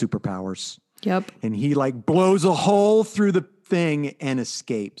has superpowers. Yep. And he like blows a hole through the thing and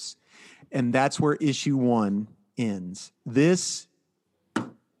escapes. And that's where issue 1 ends. This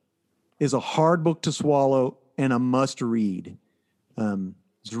is a hard book to swallow and a must read.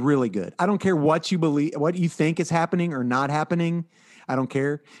 It's really good. I don't care what you believe, what you think is happening or not happening. I don't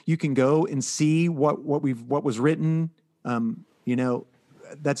care. You can go and see what was written.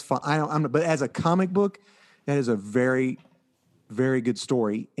 That's fine. But as a comic book, that is a very, very good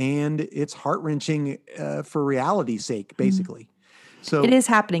story, and it's heart-wrenching for reality's sake, basically. So it is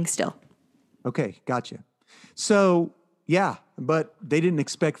happening still. Okay, gotcha. So yeah, but they didn't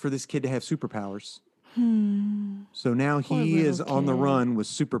expect for this kid to have superpowers. So now he is on the run with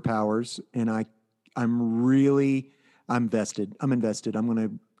superpowers, and I'm vested. I'm invested. I'm going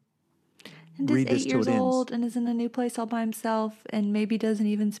to read this till it ends. 8 years old and is in a new place all by himself, and maybe doesn't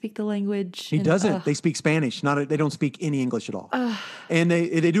even speak the language. He doesn't. They speak Spanish. They don't speak any English at all. And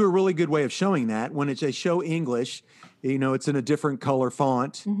they do a really good way of showing that. When they show English, it's in a different color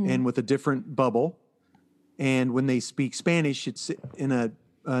font and with a different bubble. And when they speak Spanish, it's in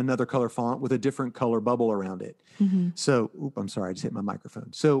another color font with a different color bubble around it. So, I'm sorry, I just hit my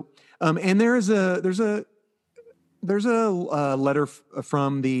microphone. So, and there's a letter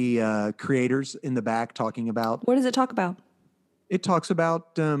from the creators in the back talking about. What does it talk about? It talks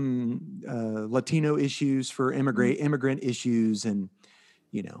about Latino issues for immigrant issues and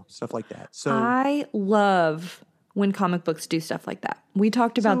stuff like that. So I love when comic books do stuff like that. We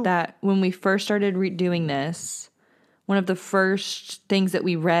talked about that when we first started doing this. One of the first things that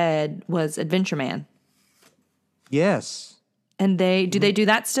we read was Adventure Man. Yes. And they do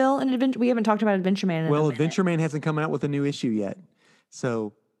that still in Adventure? We haven't talked about Adventure Man in a minute. Adventure Man hasn't come out with a new issue yet.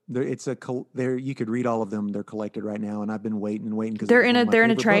 So you could read all of them. They're collected right now, and I've been waiting because they're in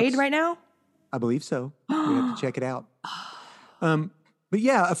a trade right now? I believe so. We have to check it out. But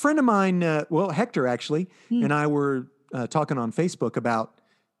yeah, a friend of mine, Hector actually, and I were talking on Facebook about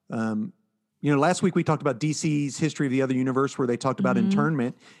last week we talked about DC's History of the Other Universe, where they talked about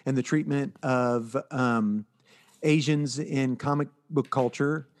internment and the treatment of Asians in comic book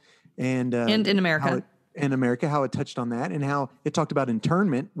culture and in America. How it touched on that, and how it talked about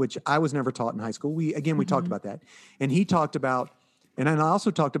internment, which I was never taught in high school. We talked about that, and he talked about, and I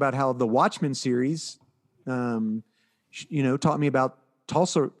also talked about how the Watchmen series, taught me about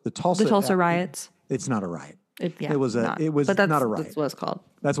the Tulsa riots. It's not a riot. It was not a riot. That's what it's called.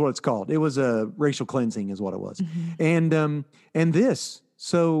 That's what it's called. It was a racial cleansing, is what it was, and this.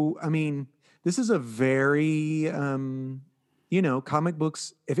 So I mean, this is a very comic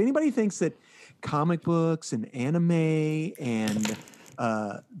books. If anybody thinks that comic books and anime and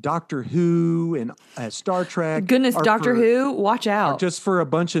Doctor Who and Star Trek, goodness, Doctor Who, watch out! Just for a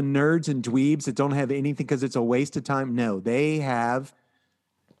bunch of nerds and dweebs that don't have anything because it's a waste of time. No, they have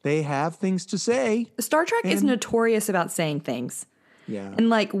things to say. Star Trek is notorious about saying things. Yeah, and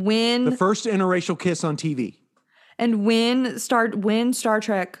like when the first interracial kiss on TV, and when Star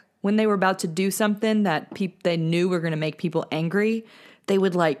Trek, when they were about to do something that they knew were going to make people angry, they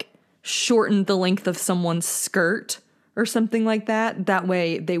would like shorten the length of someone's skirt or something like that. That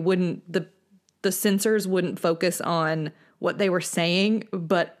way they wouldn't, the censors wouldn't focus on what they were saying,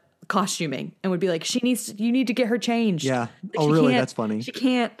 but costuming, and would be like, you need to get her changed. Yeah. Like, oh, really? That's funny. She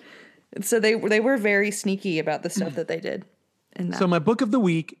can't. So they were very sneaky about the stuff that they did. So my book of the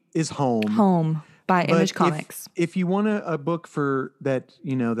week is Home. Home by Image Comics. If you want a book for that,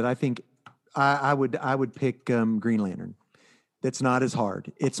 that I think I would pick Green Lantern. That's not as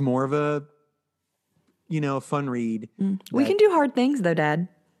hard. It's more of a fun read. We can do hard things though, Dad.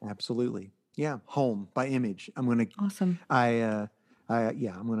 Absolutely. Yeah. Home by Image. Awesome. I'm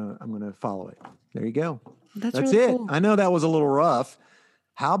gonna follow it. There you go. That's really it. Cool. I know that was a little rough.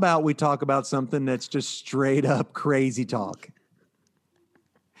 How about we talk about something that's just straight up crazy talk?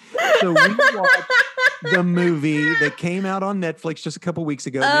 So we watched the movie that came out on Netflix just a couple weeks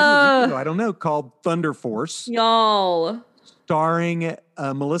ago. I don't know, called Thunder Force. Y'all. Starring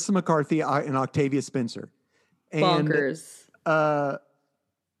Melissa McCarthy and Octavia Spencer. Bonkers.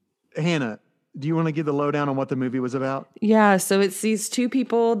 Hannah, do you want to give the lowdown on what the movie was about? Yeah, so it's these two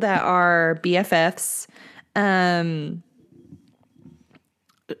people that are BFFs. Dad,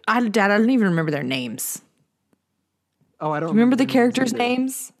 I don't even remember their names. Oh, I don't remember the characters'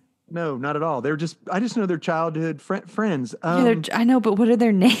 names. No, not at all. I just know their childhood friends. I know, but what are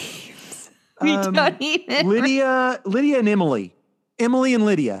their names? We don't even. Lydia and Emily. Emily and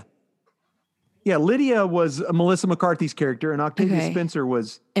Lydia. Yeah, Lydia was Melissa McCarthy's character, and Octavia Okay. Spencer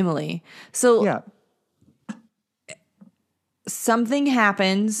was Emily. So yeah. something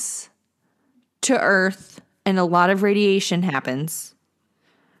happens to Earth and a lot of radiation happens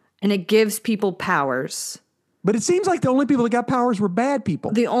and it gives people powers. But it seems like the only people that got powers were bad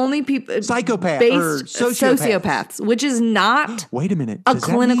people. The only people Psychopaths or sociopaths. which is not Wait a minute. a Does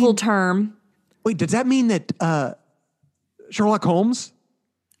that clinical mean- term. Wait, does that mean that Sherlock Holmes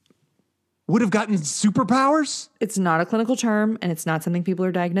would have gotten superpowers? It's not a clinical term and it's not something people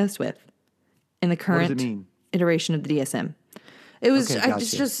are diagnosed with in the What does current it mean? iteration of the DSM. It was Okay, it's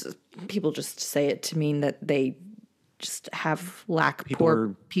gotcha. just people just say it to mean that they just have People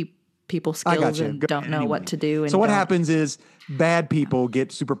poor people I skills gotcha. and Go don't ahead know anyway. what to do. And So what don't- happens is bad people get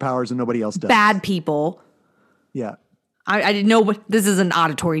superpowers and nobody else does. Bad people. Yeah. I didn't know what this is an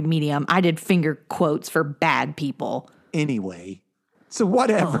auditory medium. I did finger quotes for bad people. Anyway. So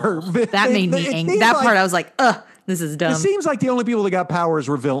whatever. That made me angry. That part I was like, ugh, this is dumb. It seems like the only people that got powers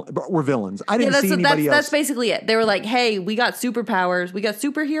were villains. I didn't see anybody else. That's basically it. They were like, hey, we got superpowers. We got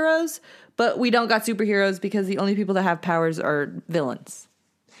superheroes, but we don't got superheroes because the only people that have powers are villains.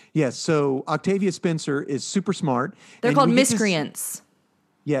 Yes. So Octavia Spencer is super smart. They're and called we get to miscreants.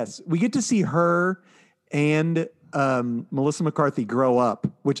 Yes. We get to see her and Melissa McCarthy grow up,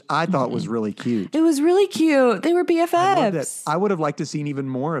 which I thought was really cute. It was really cute. They were I love that. BFFs. I would have liked to seen even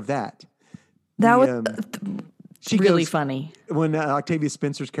more of that. That The, was She really goes- funny. When Octavia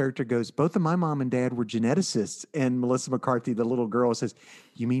Spencer's character goes, both of my mom and dad were geneticists, and Melissa McCarthy, the little girl, says,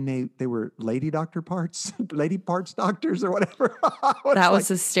 "You mean they were lady doctor parts, lady parts doctors, or whatever?" That was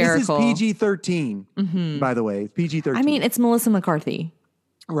hysterical. This is PG-13, by the way. PG-13. I mean, it's Melissa McCarthy.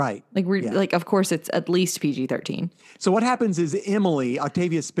 right? Like of course it's at least PG-13. So what happens is Emily,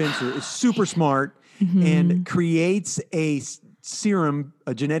 Octavia Spencer, is super smart Mm-hmm. and creates a serum,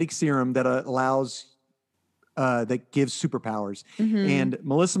 a genetic serum that allows. That gives superpowers. Mm-hmm. And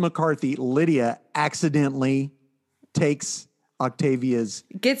Melissa McCarthy, Lydia, accidentally takes Octavia's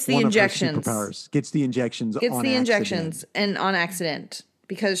Gets the one of her injections. superpowers. Gets the injections. Gets on the accident. injections and on accident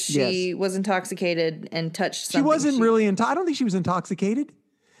because she was intoxicated and touched She something. wasn't really I don't think she was intoxicated.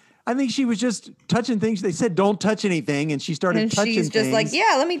 I think she was just touching things. They said don't touch anything, and she started And touching she's just things. like,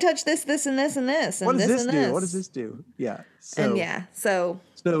 yeah, let me touch this, this, and this, and this, and What does this, this and do? this. What does this do? Yeah. So, And yeah, so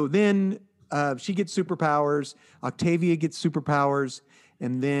So then she gets superpowers. Octavia gets superpowers,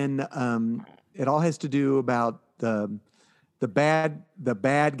 and then it all has to do about the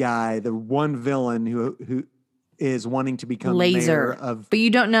bad guy, the one villain who is wanting to become mayor laser. of. But you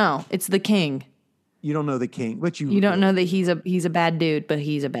don't know. It's the king. You don't know the king, but You don't know that he's a bad dude, but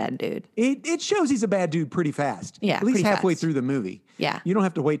he's a bad dude. It shows he's a bad dude pretty fast. Yeah, at least pretty halfway fast. through the movie. Yeah. You don't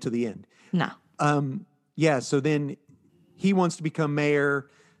have to wait till the end. No. Yeah. So then he wants to become mayor.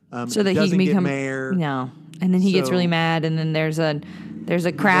 So that he doesn't can get become mayor. No. And then he gets So- really mad and then there's a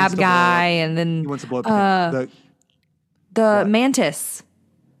crab to blow guy up- and then He wants to blow up the Mantis.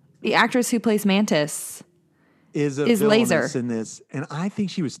 The actress who plays Mantis. is is villainess Laser. in this, and I think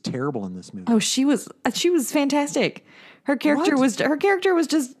she was terrible in this movie. Oh, she was fantastic. Her character was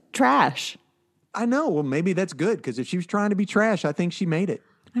just trash. I know. Well, maybe that's good because if she was trying to be trash, I think she made it.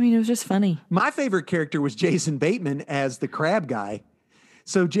 I mean, it was just funny. My favorite character was Jason Bateman as the crab guy.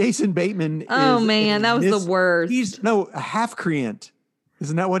 So Jason Bateman. Oh, is man, that was the worst. He's a half creant.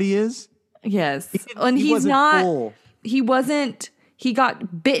 Isn't that what he is? Yes. And he he's wasn't not full. he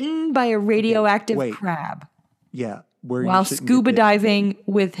got bitten by a radioactive wait. crab Yeah. Where you while shouldn't get scuba bit. diving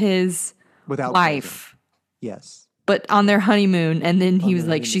with his Without wife. Yes. But on their honeymoon, and then he was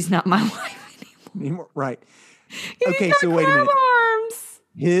their like, "She's not my wife Anymore. Right. anymore." Okay, He's so got wait a crab minute. arms.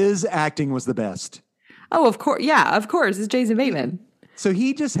 His acting was the best. Oh, of course. Yeah, of course. It's Jason Bateman. So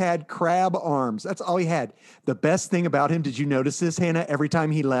he just had crab arms. That's all he had. The best thing about him, did you notice this, Hannah? Every time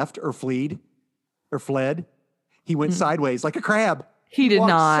he left or fled, he went sideways like a crab. He did Walked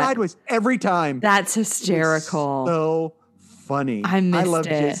not. sideways every time. That's hysterical. So funny. I missed love it.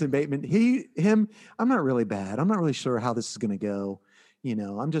 Jason Bateman. Him. I'm not really bad. I'm not really sure how this is going to go.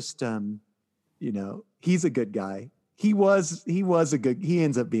 I'm just, he's a good guy. He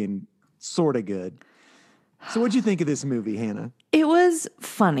ends up being sort of good. So what'd you think of this movie, Hannah? It was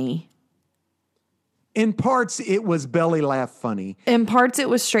funny. In parts, it was belly laugh funny. In parts, it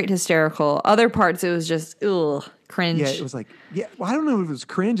was straight hysterical. Other parts, it was just, ugh, cringe. Yeah, it was like, well, I don't know if it was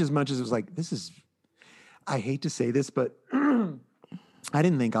cringe as much as it was like, I hate to say this, but I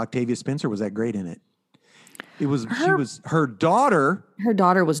didn't think Octavia Spencer was that great in it. Her daughter Her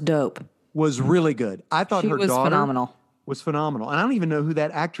daughter was dope. was really good. I thought She her was daughter phenomenal. was phenomenal. And I don't even know who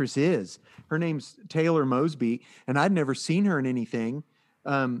that actress is. Her name's Taylor Mosby, and I'd never seen her in anything.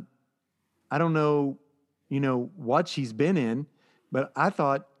 I don't know, what she's been in, but I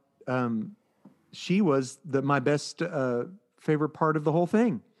thought she was my best favorite part of the whole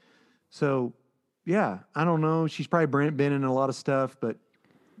thing. So, yeah, I don't know. She's probably been in a lot of stuff, but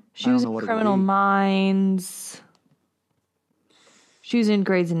She I was don't know in what Criminal it'll be. Minds. She was in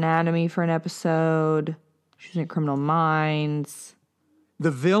Grey's Anatomy for an episode. She was in Criminal Minds.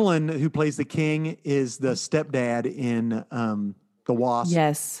 The villain who plays the king is the stepdad in The Wasp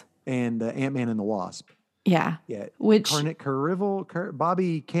Yes. and Ant-Man and the Wasp. Yeah. Yeah. Which Bobby his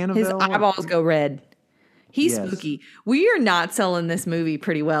Cannavale. eyeballs go red. He's Yes. spooky. We are not selling this movie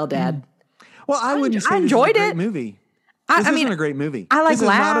pretty well, Dad. Well, I wouldn't say I this is enjoyed a great it. movie. I This mean, isn't a great movie. I like This is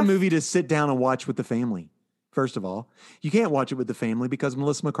not a laugh. movie to sit down and watch with the family. First of all, you can't watch it with the family because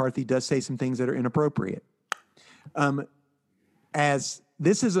Melissa McCarthy does say some things that are inappropriate. As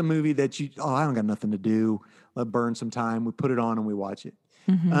this is a movie that I don't got nothing to do. Let's burn some time. We put it on and we watch it.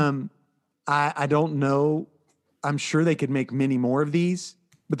 Mm-hmm. I don't know. I'm sure they could make many more of these,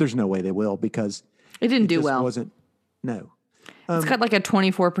 but there's no way they will because It didn't it do just well. wasn't. No. It's got like a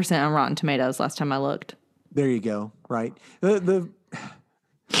 24% on Rotten Tomatoes last time I looked. There you go. Right. The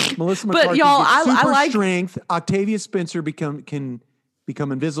Melissa But McCarthy y'all, gets I super like- strength. Octavia Spencer can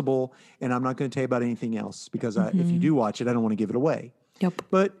become invisible, and I'm not going to tell you about anything else because if you do watch it, I don't want to give it away. Yep.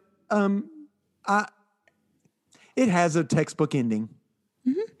 But it has a textbook ending,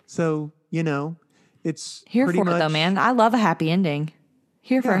 so it's Here pretty for much, it though, man. I love a happy ending.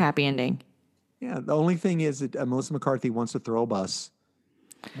 Here for a Yeah. happy ending. Yeah. The only thing is that Melissa McCarthy wants to throw a bus.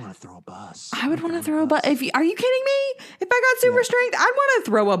 I want to throw a bus. I would want to throw a bus. Are you kidding me? If I got super strength, I'd want to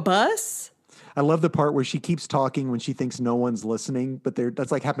throw a bus. I love the part where she keeps talking when she thinks no one's listening, but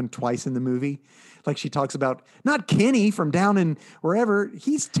that's like happened twice in the movie. Like she talks about not Kenny from down in wherever.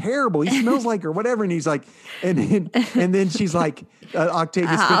 He's terrible. He smells like or whatever. And he's like, and then she's like, Octavia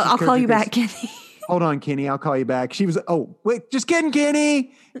Spencer's I'll call character you goes, back, Kenny. Hold on, Kenny. I'll call you back. She was, oh, wait, just kidding,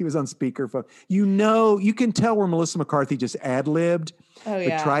 Kenny. He was on speakerphone. You can tell where Melissa McCarthy just ad-libbed,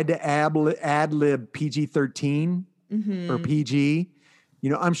 but tried to ad-lib PG-13 or PG.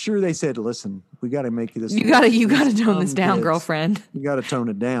 I'm sure they said, listen, we got to make this. You gotta tone this down, kids. girlfriend. You got to tone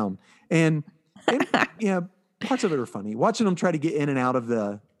it down. And yeah, parts of it are funny. Watching them try to get in and out of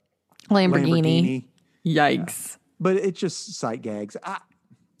the Lamborghini. Yikes. But it's just sight gags.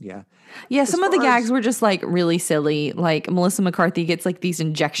 Yeah. Yeah, some of the far as- gags were just like really silly. Like Melissa McCarthy gets like these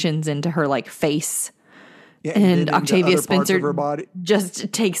injections into her like face. Yeah, And then into Octavia other parts Spencer of her body.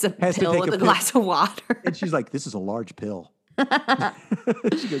 just takes a Has to pill take with a a pill. glass of water. And she's like, this is a large pill. She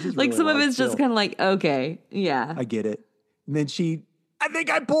goes, "This is Like really some a of large it's just pill." kind of like, okay, yeah. I get it. And then I think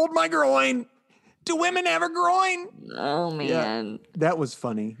I pulled my groin. Do women have a groin? Oh man. That was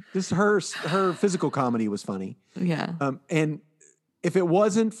funny. Just her physical comedy was funny. Yeah. And if it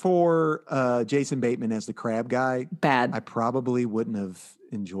wasn't for Jason Bateman as the crab guy, Bad. I probably wouldn't have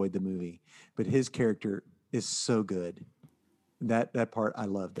enjoyed the movie. But his character is so good. That part, I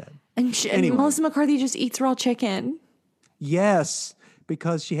loved that. And Anyway. Melissa McCarthy just eats raw chicken. Yes,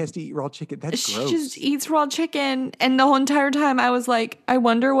 because she has to eat raw chicken. That's She gross. just eats raw chicken. And the whole entire time I was like, I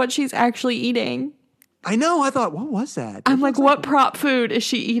wonder what she's actually eating. I know. I thought, what was that? I'm It like, looks what prop food is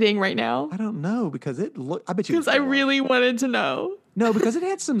she eating right now? I don't know because I bet you. Because I really wanted to know. No, because it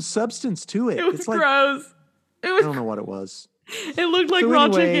had some substance to it. It was It's like, gross. It I was. don't know what it was. It looked like So raw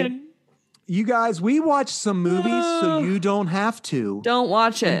anyway, chicken. You guys, we watch some movies so you don't have to. Don't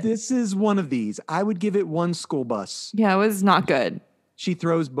watch it. This is one of these. I would give it one school bus. Yeah, it was not good. She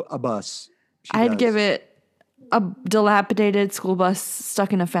throws a bus. She I'd does. give it a dilapidated school bus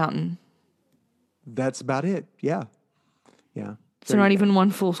stuck in a fountain. That's about it. Yeah. Yeah. So There not you go. even one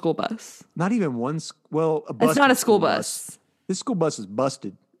full school bus. Not even one. Well, a bus. It's not a school bus. This school bus is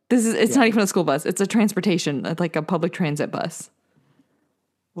busted. It's not even a school bus. It's a transportation, like a public transit bus.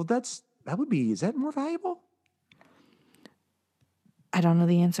 Well, that would be. Is that more valuable? I don't know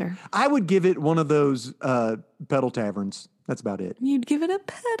the answer. I would give it one of those pedal taverns. That's about it. You'd give it a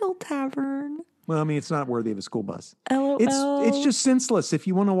pedal tavern. Well, I mean, it's not worthy of a school bus. LOL. It's just senseless. If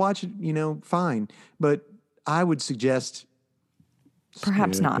you want to watch it, fine. But I would suggest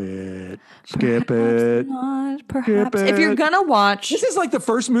Perhaps skip not. it. Skip it. Not. Perhaps. Skip If you're it. gonna watch, This is like the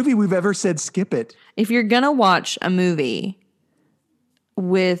first movie we've ever said skip it. if you're gonna watch a movie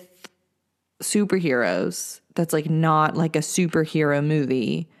with superheroes that's like not like a superhero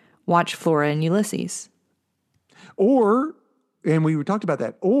movie, watch Flora and Ulysses. Or, and we talked about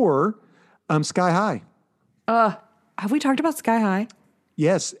that, or Sky High. Have we talked about Sky High?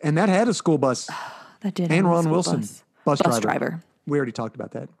 Yes, and that had a school bus. That did. And have a Ron school Wilson, bus bus driver. driver. We already talked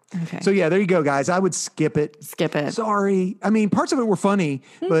about that. Okay. So yeah, there you go, guys. I would skip it. Skip it. Sorry. I mean, parts of it were funny,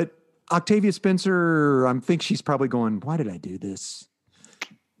 but Octavia Spencer, I think she's probably going, why did I do this?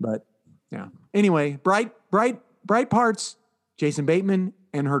 But yeah. Anyway, bright parts. Jason Bateman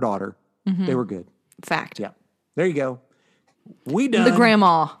and her daughter. They were good. Fact. Yeah. There you go. We done. The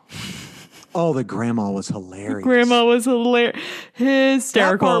grandma. Oh, the grandma was hilarious. Grandma was hilarious.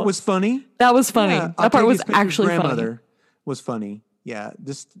 Hysterical. That part was funny. That was funny. Yeah, that part was Octavia Spencer's actually grandmother funny. was funny. Yeah.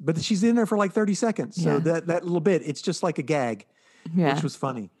 But she's in there for like 30 seconds. So Yeah. that little bit, it's just like a gag. Yeah. Which was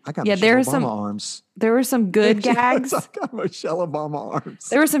funny. I got Yeah, Michelle there are Obama some- arms. There were some good gags. I got Michelle Obama arms.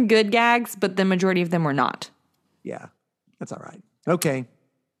 There were some good gags, but the majority of them were not. Yeah, that's all right. Okay.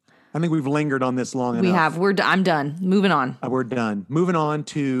 I think we've lingered on this long enough. We have. I'm done. Moving on. We're done. Moving on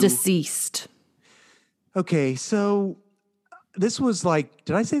to... Deceased. Okay, so this was like...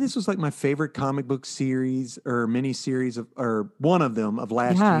 Did I say this was like my favorite comic book series or mini-series or one of them of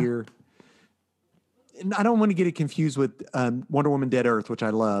last year? And I don't want to get it confused with Wonder Woman Dead Earth, which I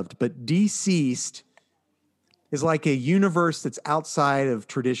loved, but Deceased is like a universe that's outside of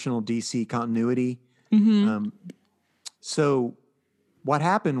traditional DC continuity. So what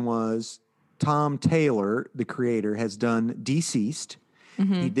happened was Tom Taylor, the creator, has done Deceased.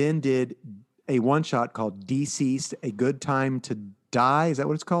 He then did a one-shot called Deceased, A Good Time to Die. Is that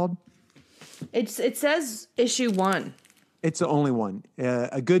what it's called? It says issue 1. It's the only one.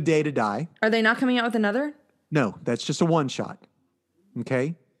 A Good Day to Die. Are they not coming out with another? No, that's just a one-shot.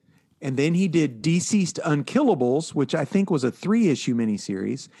 Okay? And then he did Deceased Unkillables, which I think was a 3-issue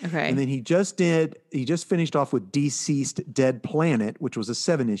miniseries. Okay. And then he just finished off with Deceased Dead Planet, which was a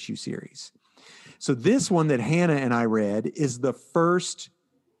 7-issue series. So this one that Hannah and I read is the first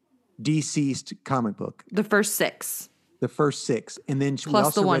Deceased comic book. The first 6. The first 6. And then we Plus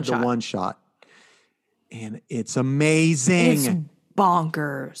also the read the one-shot. one-shot. And it's amazing. It's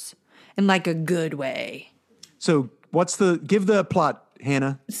bonkers in like a good way. So give the plot,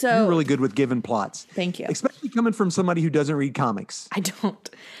 Hannah. So- You're really good with giving plots. Thank you. Especially coming from somebody who doesn't read comics. I don't.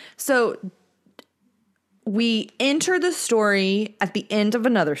 So we enter the story at the end of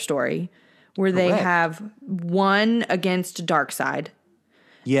another story where they Correct. have won against Darkseid.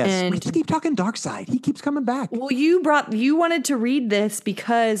 Yes. And- We just keep talking Darkseid. He keeps coming back. Well, you wanted to read this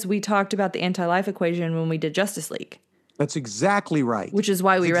because we talked about the anti-life equation when we did Justice League. That's exactly right. Which is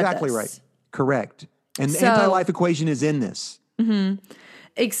why we read exactly this. right. Correct. And the So- anti-life equation is in this.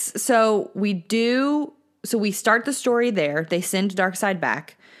 So we start the story there. They send Darkseid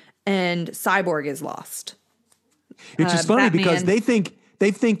back, and Cyborg is lost. Which is funny because Batman-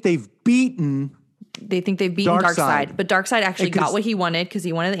 they think they've beaten. They think they've beaten Darkseid. Darkseid, but Darkseid actually Because- got what he wanted because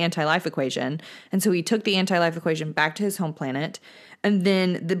he wanted the anti-life equation, and so he took the anti-life equation back to his home planet, and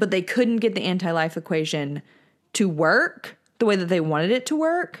then but they couldn't get the anti-life equation to work the way that they wanted it to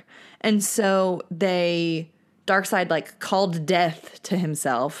work, and so Darkseid like called death to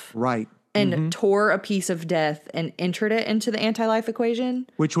himself Right. and tore a piece of death and entered it into the anti-life equation.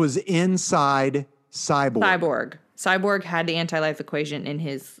 Which was inside Cyborg. Cyborg had the anti-life equation in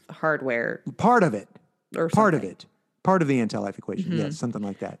his hardware Part of it. or Part of something. it. Part of the anti-life equation. Yes, something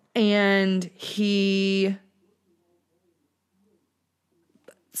like that. And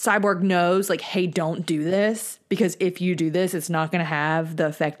Cyborg knows, like, hey, don't do this, because if you do this, it's not going to have the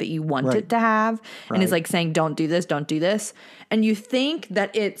effect that you want Right. it to have. And is Right. like saying, don't do this, don't do this. And you think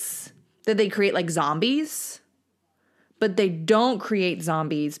that that they create like zombies, but they don't create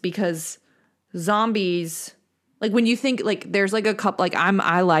zombies because zombies, like when you think like there's like a couple, like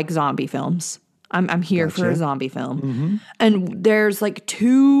I like zombie films. I'm here for a Gotcha. zombie film. And there's like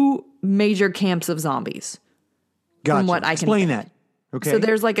 2 major camps of zombies. Gotcha. what I can Explain think. that. Okay. So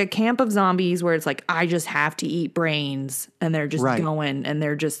there's like a camp of zombies where it's like, I just have to eat brains, and they're just Right. going, and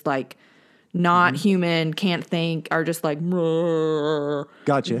they're just like not human, can't think, are just like,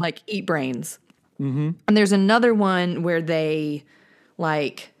 Gotcha. like eat brains. And there's another one where they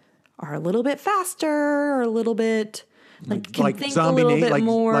like are a little bit faster or a little bit like can think a little bit like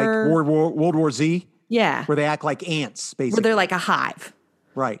more. World War Z, yeah. where they act like ants, Where basically. they're like a hive,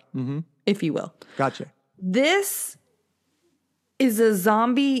 Right. Mm-hmm. if you will. Gotcha. This is a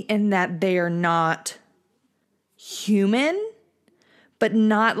zombie in that they are not human, but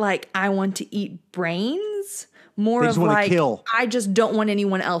not like I want to eat brains. More They of just wanna like kill. I just don't want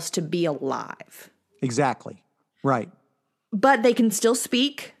anyone else to be alive. Exactly. Right. But they can still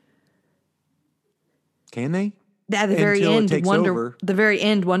speak. Can they? At the very Until it end, takes over. the very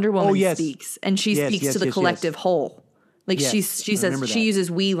end, Wonder Woman yes. speaks, and she Yes, speaks yes, to the yes, collective yes. whole. Like Yes, she I says, remember she that.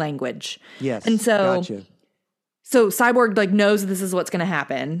 uses we language. Yes. And so Gotcha. So Cyborg like knows this is what's going to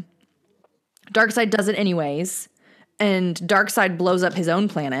happen. Darkseid does it anyways, and Darkseid blows up his own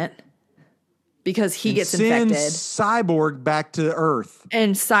planet. because he and gets sends infected. Cyborg back to Earth.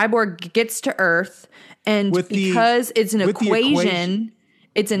 And Cyborg gets to Earth, and With the- because it's an with the equation,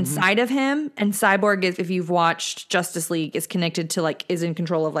 it's inside of him. And Cyborg is, if you've watched Justice League, is connected to like is in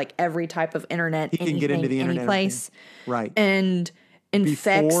control of like every type of internet. He can get into the any internet, place, right? and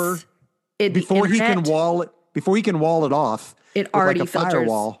infects Before he can wall it. Before he can wall it off, it with already like a filters.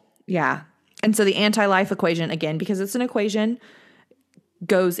 firewall. Yeah, and so the anti-life equation again, because it's an equation,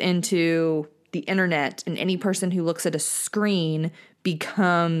 goes into the internet, and any person who looks at a screen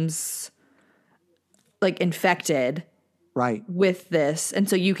becomes like infected Right. with this. And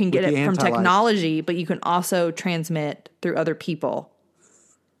so you can get With it the from anti-life. technology, but you can also transmit through other people.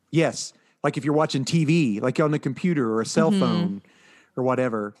 Yes. Like if you're watching TV, like on the computer or a cell phone or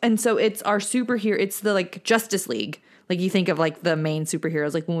whatever. And so it's our superhero. It's the like Justice League. Like you think of like the main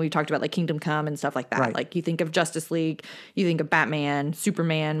superheroes, like when we talked about like Kingdom Come and stuff like that. Right. Like you think of Justice League, you think of Batman,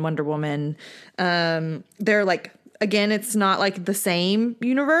 Superman, Wonder Woman. They're like, again, it's not like the same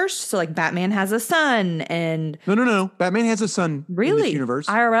universe. So like Batman has a son and No. Batman has a son in really this universe.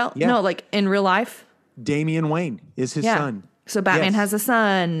 IRL? Yeah. No, like in real life. Damian Wayne is his Yeah. son. So Batman Yes. has a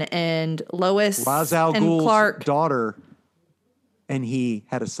son and Lois Ra's al and Ghul's Clark. daughter, and he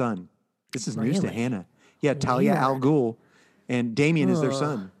had a son. This is news to Really? Hannah. Yeah, Talia al Ghul, and Damien is their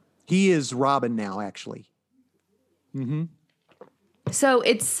son. He is Robin now, actually. So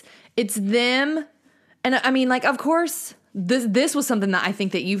it's them, and I mean, like, of course, this was something that I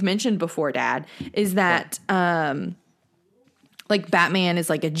think that you've mentioned before, Dad, is that like Batman is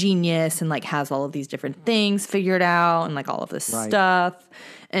like a genius and like has all of these different things figured out and like all of this Right. stuff,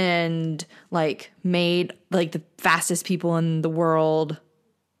 and like made like the fastest people in the world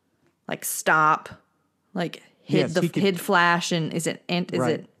like stop, like Yes, he could- hid Flash, and is it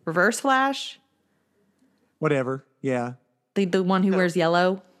Right. Reverse Flash, Whatever. Yeah. the one who wears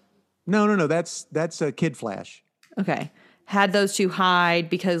yellow? No. That's a Kid Flash. Okay. Had those two hide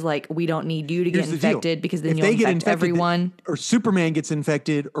because like we don't need you to get Here's the deal. infected because then If you'll they get infect infected, everyone. or Superman gets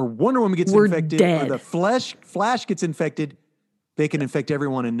infected, or Wonder Woman gets We're infected, dead. or the Flash gets infected, they can infect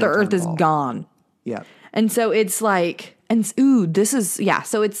everyone in no The time earth at is all. gone. Yeah. And so it's like,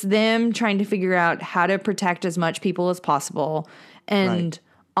 so it's them trying to figure out how to protect as much people as possible and Right.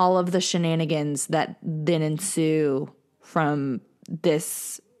 all of the shenanigans that then ensue from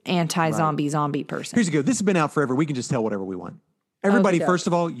this zombie person. Here's a go. This has been out forever. We can just tell whatever we want. Everybody, Okay. first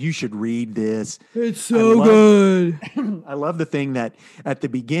of all, you should read this. It's so good. I love the thing that at the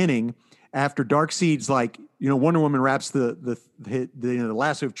beginning, after Darkseid's like, Wonder Woman wraps the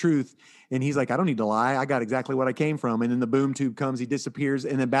lasso of truth, and he's like, I don't need to lie. I got exactly what I came from. And then the boom tube comes, he disappears,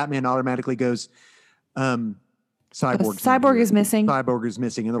 and then Batman automatically goes, Cyborg is missing. Cyborg is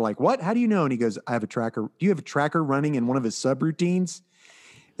missing. And they're like, what? How do you know? And he goes, I have a tracker. Do you have a tracker running in one of his subroutines?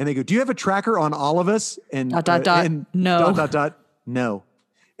 And they go, do you have a tracker on all of us? And ... No. No.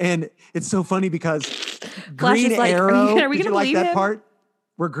 And it's so funny because Flash Green is like, Arrow, are we did gonna you like believe that him? part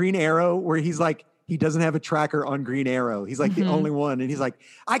where Green Arrow, where he's like, he doesn't have a tracker on Green Arrow. He's like the only one. And he's like,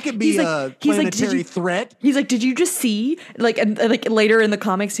 I could be Mm-hmm. He's like, a planetary threat. He's like, did you just see? Like, and like later in the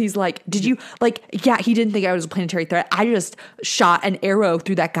comics, he's like, did you yeah, he didn't think I was a planetary threat. I just shot an arrow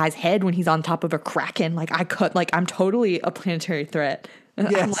through that guy's head when he's on top of a kraken. Like I'm totally a planetary threat. I'm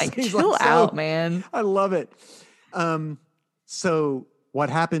Yes, like, he's chill like, out, man. I love it. So what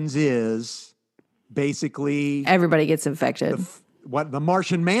happens is basically Everybody gets infected. the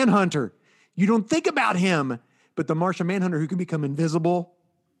Martian Manhunter. You don't think about him, but the Martian Manhunter who can become invisible.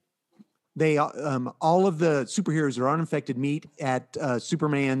 They all of the superheroes are uninfected meet at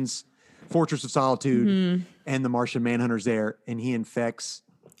Superman's Fortress of Solitude, and the Martian Manhunter's there, and he infects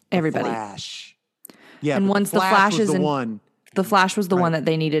the Everybody. Flash. Yeah, And but once the Flash was is the in- one. The Flash was the Right. one that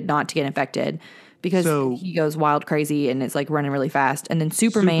they needed not to get infected because So- he goes wild crazy and it's like running really fast. And then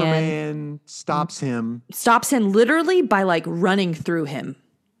Superman stops him. stops him literally by like running through him,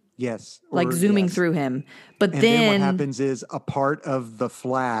 Yes, like or- zooming yes. through him. But And then what happens is a part of the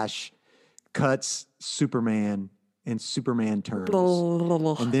Flash cuts Superman, and Superman turns,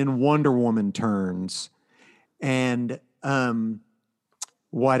 and then Wonder Woman turns, and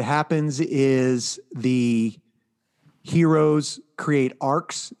what happens is the heroes create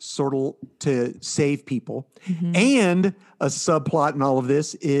arcs sort of to save people, and a subplot in all of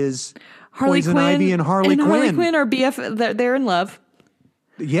this is Poison Ivy and Harley Quinn. are BF. They're in love.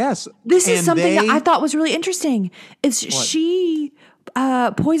 Yes, This is and something that they- I thought was really interesting. Is she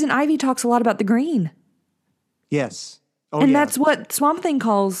Poison Ivy talks a lot about the green, Yes, oh, and yeah. that's what Swamp Thing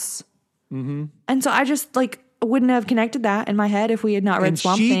calls. Mm-hmm. And so I just like wouldn't have connected that in my head if we had not read and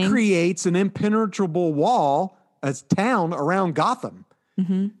Swamp she Thing. creates an impenetrable wall as town around Gotham.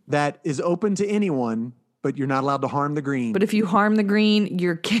 that is open to anyone, but you're not allowed to harm the green. But if you harm the green,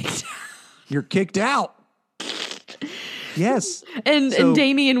 you're kicked out. You're kicked out. Yes. And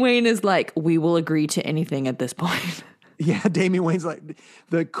Damian Wayne is like, we will agree to anything at this point. Yeah, Damian Wayne's like,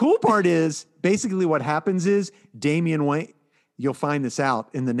 the cool part is basically what happens is Damian Wayne, you'll find this out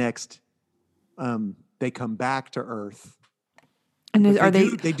in the next, they come back to Earth. And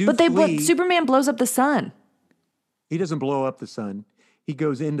flee. Superman blows up the sun. He doesn't blow up the sun. He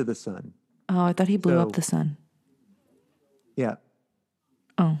goes into the sun. Oh, I thought he blew up the sun. Yeah.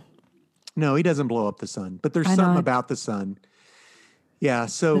 Oh. No, he doesn't blow up the sun, but there's something about the sun. Yeah,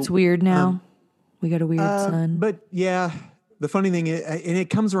 so it's weird now. We got a weird sun. But yeah, the funny thing is, and it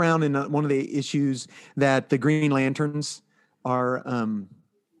comes around in one of the issues that the Green Lanterns are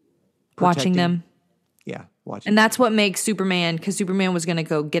watching them. Yeah, watching. And that's what makes Superman, because Superman was going to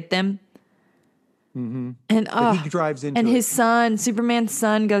go get them. Mm-hmm. And he drives into and his son, Superman's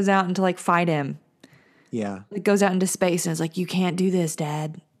son, goes out and to like fight him. Yeah, it goes out into space and is like, "You can't do this,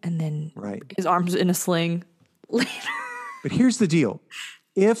 Dad." And then his arm's in a sling later. But here's the deal: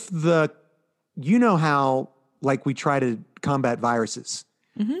 you know how like we try to combat viruses,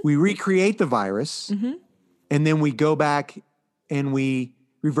 we recreate the virus, and then we go back and we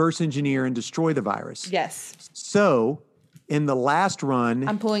reverse engineer and destroy the virus. Yes. So in the last run,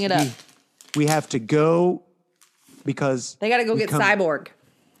 I'm pulling it up. We have to go because they got to go get Cyborg.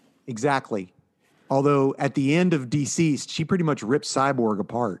 Exactly. Although at the end of Deceased, she pretty much rips Cyborg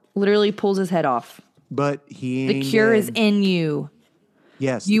apart. Literally pulls his head off. But he ain't The cure dead. is in you.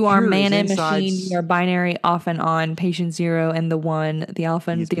 Yes. You are man and machine. You are binary, off and on, patient zero and the one, the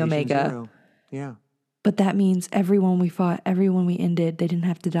alpha and the omega. Zero. Yeah. But that means everyone we fought, everyone we ended, they didn't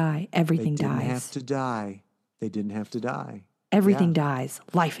have to die. Everything dies. They didn't have to die. They didn't have to die. Everything dies.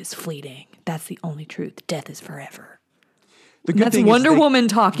 Life is fleeting. That's the only truth. Death is forever. The good that's thing Wonder is Woman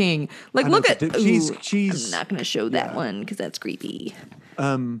talking. Like, look at she's. I'm not going to show that one because that's creepy.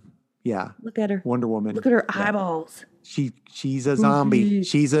 Yeah. Look at her. Wonder Woman. Look at her eyeballs. She's a zombie.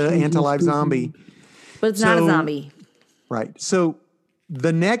 She's an anti-life zombie. But it's not a zombie. Right. So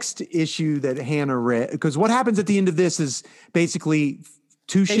the next issue that Hannah read, because what happens at the end of this is basically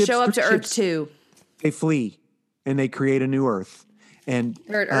they show up to Earth 2. They flee and they create a new Earth. And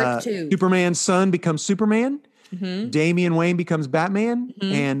they're at Earth 2. Superman's son becomes Superman. Damian Wayne becomes Batman,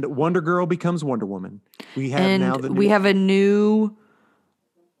 and Wonder Girl becomes Wonder Woman. We have a new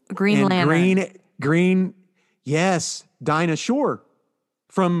Green Lantern. Green, yes, Dinah Shore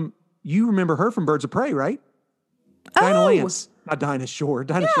you remember her from Birds of Prey, right? Dinah Lance, not Dinah Shore.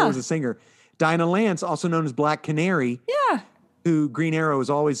 Dinah Shore was a singer. Dinah Lance, also known as Black Canary, who Green Arrow is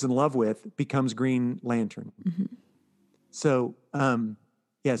always in love with, becomes Green Lantern. So,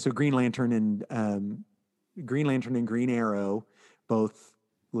 so Green Lantern and Green Arrow both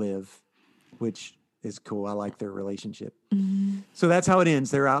live, which is cool. I like their relationship. So that's how it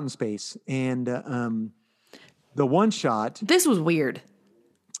ends. They're out in space. And the one shot. This was weird.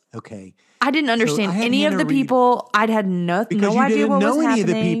 Okay. I didn't understand any of the people. I'd had no idea what was happening. Any of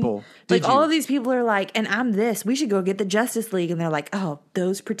the people. Like all of these people are like, and I'm this. We should go get the Justice League. And they're like, oh,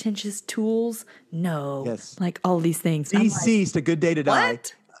 those pretentious tools? No. Yes. Like all these things. Deceased, A Good Day to Die.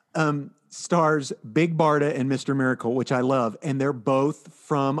 What? Stars Big Barda and Mr. Miracle, which I love. And they're both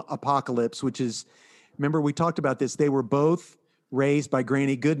from Apocalypse, which is, remember we talked about this. They were both raised by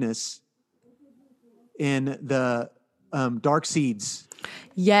Granny Goodness in the Dark Seeds.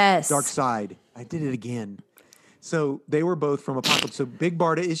 Yes. Dark Side. I did it again. So they were both from Apocalypse. So Big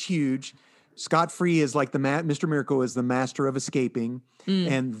Barda is huge. Scott Free is like Mr. Miracle is the master of escaping.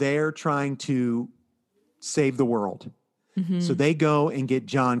 And they're trying to save the world. So they go and get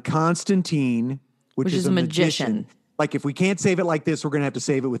John Constantine, which is a magician. Like, if we can't save it like this, we're going to have to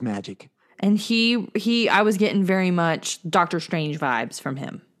save it with magic. And I was getting very much Doctor Strange vibes from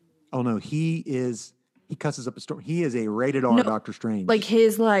him. Oh, no. He cusses up a storm. He is a rated R Doctor Strange. Like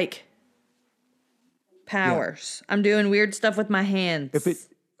his, powers. Yeah. I'm doing weird stuff with my hands.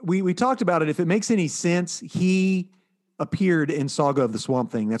 We talked about it. If it makes any sense, he appeared in Saga of the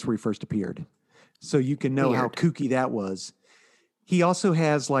Swamp Thing. That's where he first appeared. So you can know how kooky that was. He also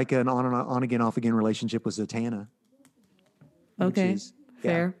has like an on again, off again relationship with Zatanna. Okay.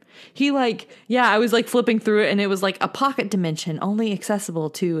 Fair. He I was flipping through it and it was like a pocket dimension only accessible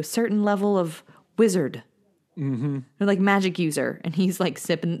to a certain level of wizard. Or magic user. And he's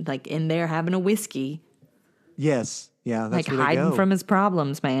sipping in there having a whiskey. Yes. Yeah. That's where hiding they go. from his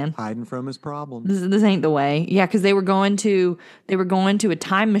problems, man. Hiding from his problems. This ain't the way. Yeah. Cause they were going to a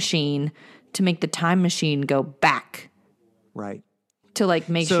time machine to make the time machine go back. Right. to like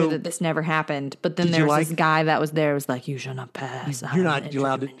make So, sure that this never happened. But then did there you was this like- guy that was there was like, you shall not pass. You're not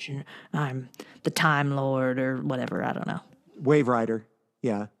allowed to- I'm the Time Lord or whatever. I don't know. Wave Rider.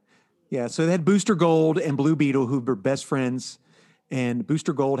 Yeah. Yeah. So they had Booster Gold and Blue Beetle, who were best friends. And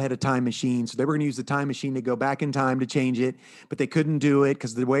Booster Gold had a time machine. So they were going to use the time machine to go back in time to change it. But they couldn't do it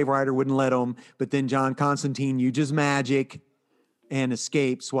because the Wave Rider wouldn't let them. But then John Constantine uses magic and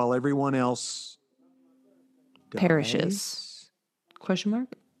escapes while everyone else Perishes. dies. Question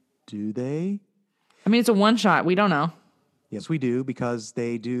mark? Do they? I mean, it's a one shot. We don't know. Yes, we do, because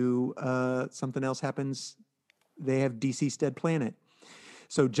they do something else happens. They have DC's Dead Planet.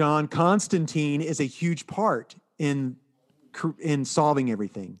 So John Constantine is a huge part in solving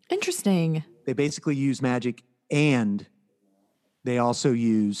everything. Interesting. They basically use magic, and they also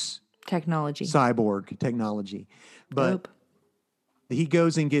use Technology. cyborg technology. But Dope. he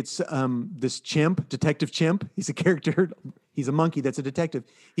goes and gets this chimp, Detective Chimp. He's a character. He's a monkey that's a detective.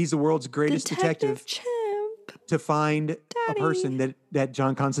 He's the world's greatest detective Chimp. to find a person that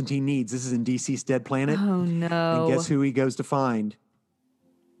John Constantine needs. This is in DC's Dead Planet. Oh no. And guess who he goes to find?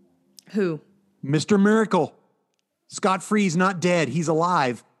 Who? Mr. Miracle. Scott Free's not dead. He's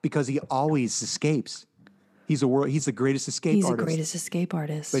alive because he always escapes. He's the greatest escape He's artist. the greatest escape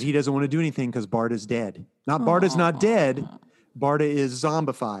artist. But he doesn't want to do anything because Barda's dead. Barda's not dead. Barda is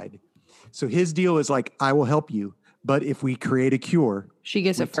zombified. So his deal is like, I will help you, but if we create a cure, she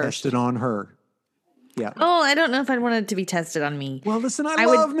gets we it first. test it on her. Yeah. Oh, I don't know if I'd want it to be tested on me. Well, listen, I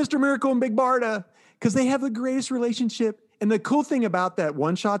love Mr. Miracle and Big Barda because they have the greatest relationship. And the cool thing about that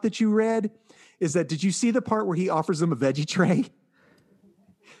one shot that you read is that, did you see the part where he offers them a veggie tray?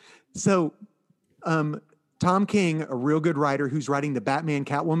 So, Tom King, a real good writer who's writing the Batman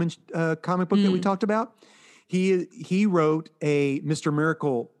Catwoman comic book that we talked about, he wrote a Mr.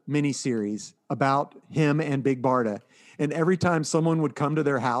 Miracle miniseries about him and Big Barda. And every time someone would come to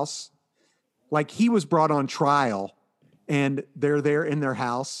their house, like he was brought on trial and they're there in their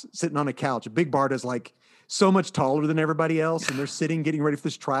house sitting on a couch. Big Barda's like so much taller than everybody else. And they're sitting, getting ready for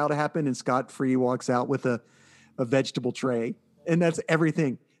this trial to happen. And Scott Free walks out with a vegetable tray. And that's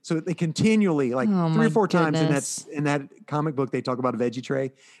everything. So they continually, like 3 or 4 times in that comic book, they talk about a veggie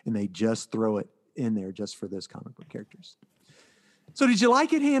tray and they just throw it in there just for those comic book characters. So did you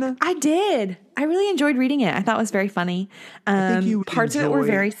like it, Hannah? I did. I really enjoyed reading it. I thought it was very funny. think you would Parts of it were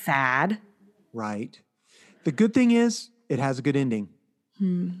enjoy- very sad. Right. The good thing is it has a good ending,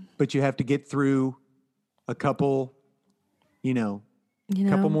 but you have to get through a couple,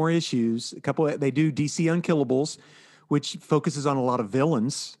 couple more issues. They do DC Unkillables, which focuses on a lot of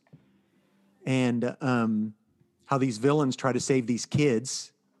villains and how these villains try to save these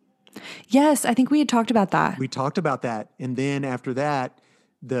kids. Yes, I think we had talked about that. We talked about that. And then after that,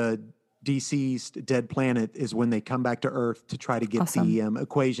 the DC's Dead Planet is when they come back to Earth to try to get the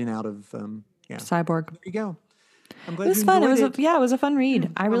equation out of, Cyborg. There you go. I'm glad It was you fun. It enjoyed was it was a fun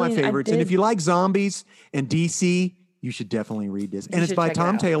read. I One really of my favorites. I And did. if you like zombies and DC, you should definitely read this. And it's should by check it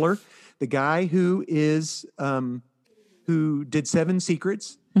Tom out. Taylor, the guy who is who did Seven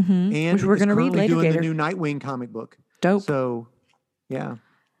Secrets and Which we're is gonna read currently later, doing Gator. the new Nightwing comic book. Dope. So, yeah.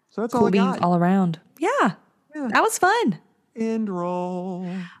 So that's all Cool I beans got. all around. Yeah. That was fun. End roll.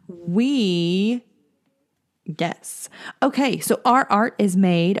 Yes. Okay, so our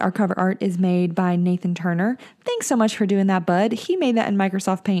cover art is made by Nathan Turner. Thanks so much for doing that, bud. He made that in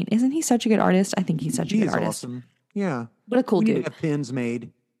Microsoft Paint. Isn't he such a good artist? I think he's such a He good is artist. awesome. Yeah. What a cool we need dude. to have pins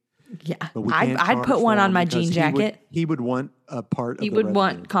made. Yeah. But we can't I'd charge put one for on them my because jean jacket. He would want a part of He the would revenue.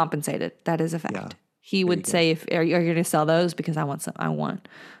 want compensated. That is a fact. Yeah. He would say, "If are you going to sell those? Because I want some. I want."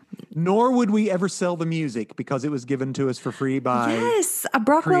 Nor would we ever sell the music because it was given to us for free by Yes,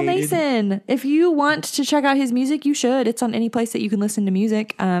 Brockwell created- Mason. If you want to check out his music, you should. It's on any place that you can listen to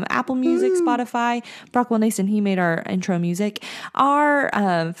music. Apple Music, Spotify. Brockwell Mason. He made our intro music. Our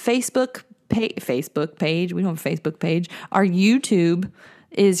Facebook page. We don't have a Facebook page. Our YouTube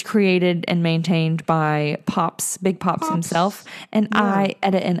is created and maintained by Big Pops himself, and I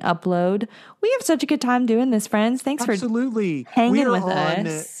edit and upload. We have such a good time doing this, friends. Thanks Absolutely. for hanging We're with on,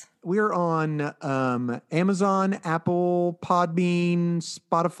 us. We're on Amazon, Apple, Podbean,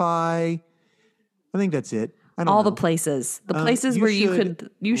 Spotify. I think that's it. I don't All know. the places. The places where you should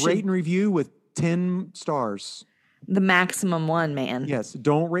rate and review with 10 stars. the maximum one, man. Yes.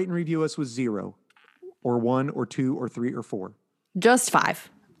 Don't rate and review us with 0 or 1 or 2 or 3 or 4. Just 5.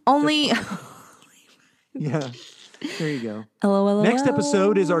 Only Yeah. There you go. LOL. Next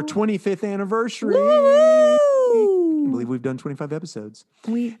episode is our 25th anniversary. I Woo! believe we've done 25 episodes.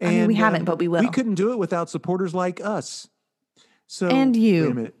 We haven't, but we will. We couldn't do it without supporters like us. So And you.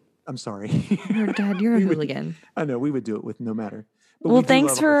 Wait a minute. I'm sorry. Dad, you're a hooligan. I know we would do it with no matter. But Well,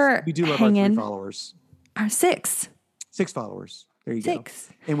 thanks for we do love our 3 hanging. followers. Our 6. 6 followers. There you 6.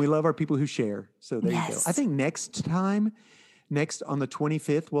 go. And we love our people who share. So there you go. Yes. I think next on the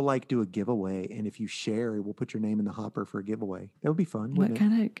 25th, we'll do a giveaway. And if you share, we'll put your name in the hopper for a giveaway. That would be fun. What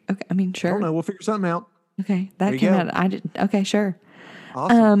kind of? Okay, I mean, I sure. don't know. We'll figure something out. Okay, that came out. I didn't. Okay, sure.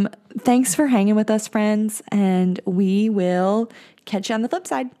 Awesome. Thanks for hanging with us, friends, and we will catch you on the flip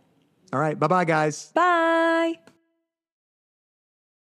side. All right. Bye-bye, guys. Bye.